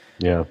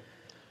 Yeah.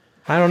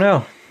 I don't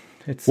know.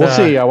 We'll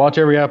see. I watch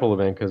every Apple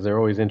event because they're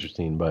always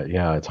interesting, but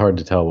yeah, it's hard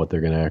to tell what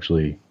they're going to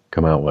actually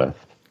come out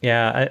with.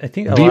 Yeah, I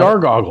think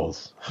VR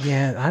goggles.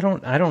 Yeah, I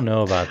don't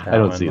know about that. I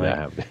don't one. see like, that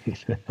happening.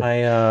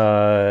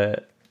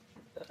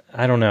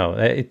 I don't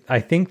know. I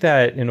think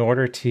that in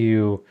order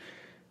to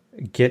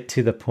get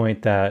to the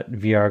point that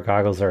VR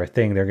goggles are a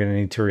thing, they're going to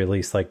need to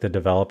release like the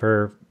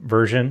developer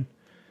version.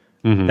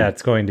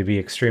 That's going to be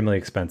extremely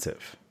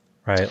expensive,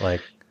 right? Like,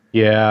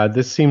 yeah,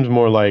 this seems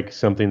more like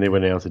something they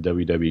would announce at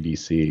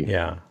WWDC.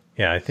 Yeah.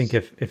 I think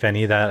if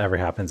any of that ever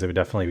happens, it would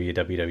definitely be a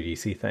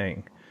WWDC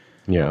thing.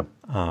 Yeah.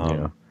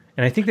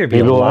 And I think there'd be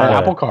Maybe a lot of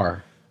Apple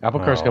Car. Apple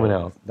Car's coming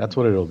out. That's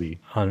what it'll be.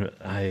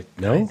 I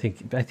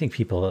think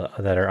people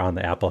that are on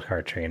the Apple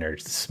Car train are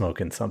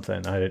smoking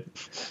something.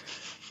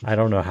 I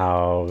don't know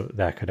how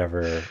that could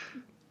ever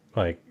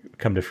like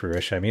come to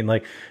fruition. I mean,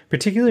 like,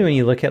 particularly when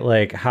you look at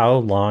like how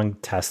long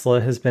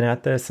Tesla has been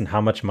at this and how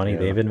much money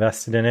they've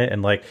invested in it,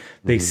 and like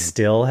they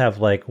still have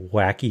like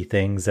wacky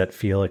things that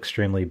feel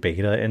extremely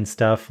beta and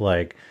stuff,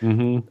 like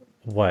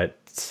what,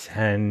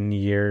 10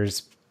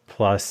 years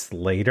plus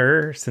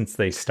later since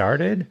they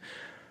started.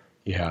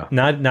 Yeah.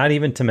 Not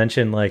even to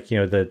mention like,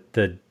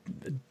 the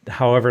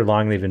however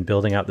long they've been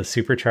building out the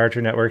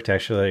supercharger network to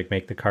actually like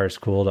make the cars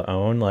cool to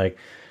own. Like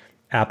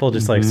Apple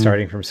just like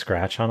starting from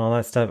scratch on all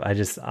that stuff. I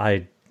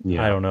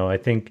don't know. I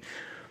think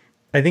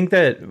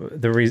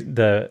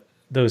that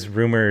those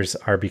rumors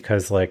are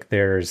because like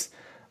there's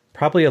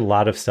probably a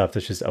lot of stuff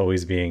that's just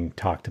always being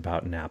talked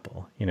about in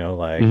Apple,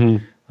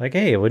 like,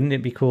 hey, wouldn't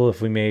it be cool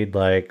if we made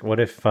like, what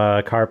if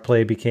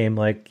CarPlay became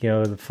like,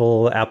 the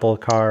full Apple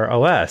Car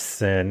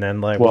OS, and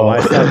then like, well, why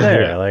is that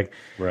there? Yeah. Like,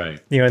 right.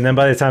 And then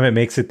by the time it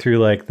makes it through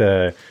like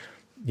the,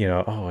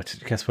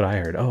 guess what I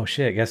heard? Oh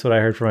shit, guess what I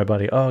heard from my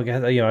buddy? Oh,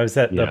 I was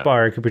at the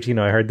bar at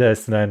Cupertino, I heard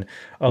this, and then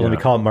let me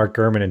call Mark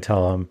Gurman and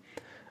tell him.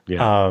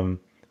 Yeah.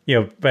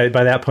 By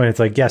that point, it's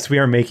like, yes, we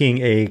are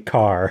making a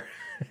car.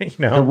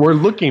 We're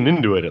looking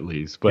into it at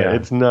least, but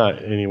it's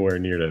not anywhere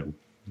near to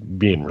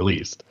being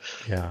released.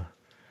 Yeah.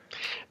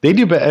 They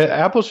do, but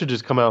Apple should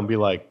just come out and be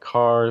like,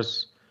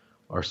 cars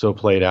are so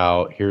played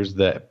out. Here's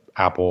the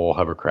Apple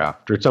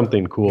hovercraft or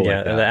something cool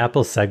like that. The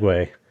Apple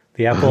Segway,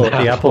 the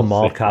Apple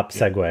Mall Cop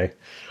Segway.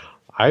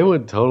 I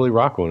would totally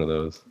rock one of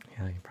those.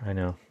 Yeah, you probably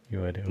know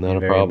you would. It would Not be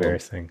a very problem.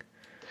 embarrassing.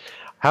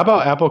 How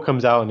about Apple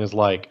comes out and is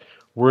like,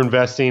 we're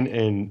investing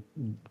in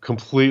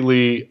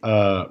completely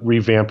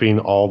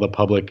revamping all the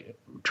public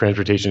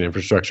transportation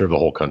infrastructure of the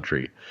whole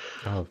country.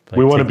 Oh, like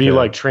we want to be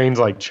like trains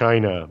like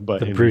China,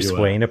 but the Bruce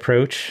Wayne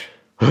approach.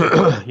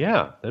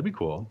 Yeah, that'd be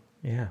cool.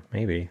 Yeah,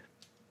 maybe.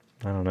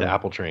 I don't know. The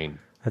Apple train.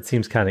 That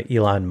seems kind of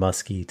Elon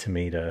Musky to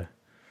me to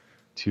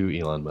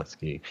Elon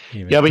Musky.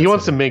 Yeah, but he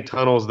wants to make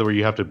tunnels where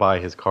you have to buy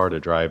his car to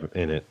drive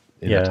in a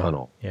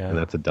tunnel. Yeah. And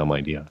that's a dumb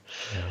idea.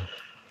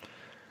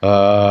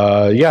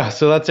 Yeah.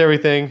 So that's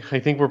everything. I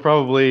think we're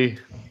probably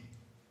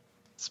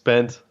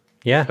spent.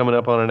 Yeah. Coming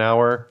up on an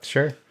hour.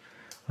 Sure.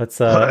 Let's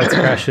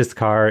crash this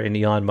car in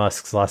Elon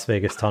Musk's Las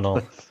Vegas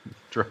tunnel.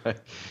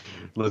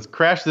 Let's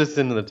crash this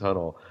into the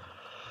tunnel.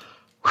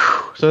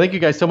 So thank you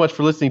guys so much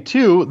for listening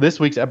to this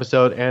week's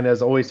episode. And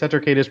as always,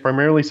 TouchArcade is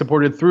primarily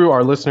supported through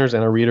our listeners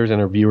and our readers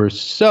and our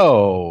viewers.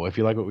 So if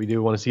you like what we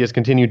do, want to see us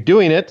continue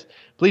doing it,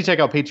 please check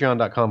out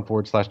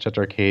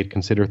patreon.com/TouchArcade.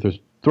 Consider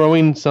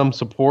throwing some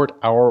support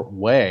our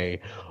way.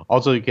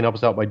 Also, you can help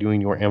us out by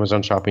doing your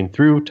Amazon shopping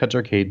through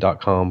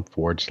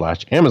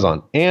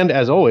toucharcade.com/Amazon. And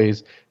as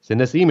always, send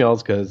us emails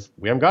because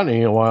we haven't gotten any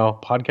in a while.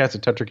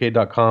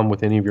 Podcast@toucharcade.com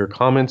with any of your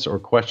comments or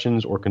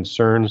questions or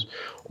concerns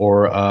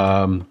or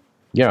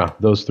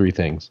those three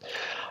things.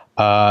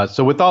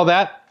 So with all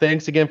that,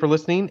 thanks again for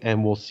listening,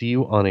 and we'll see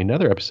you on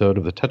another episode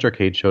of the Touch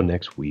Arcade Show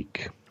next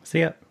week. See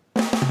ya.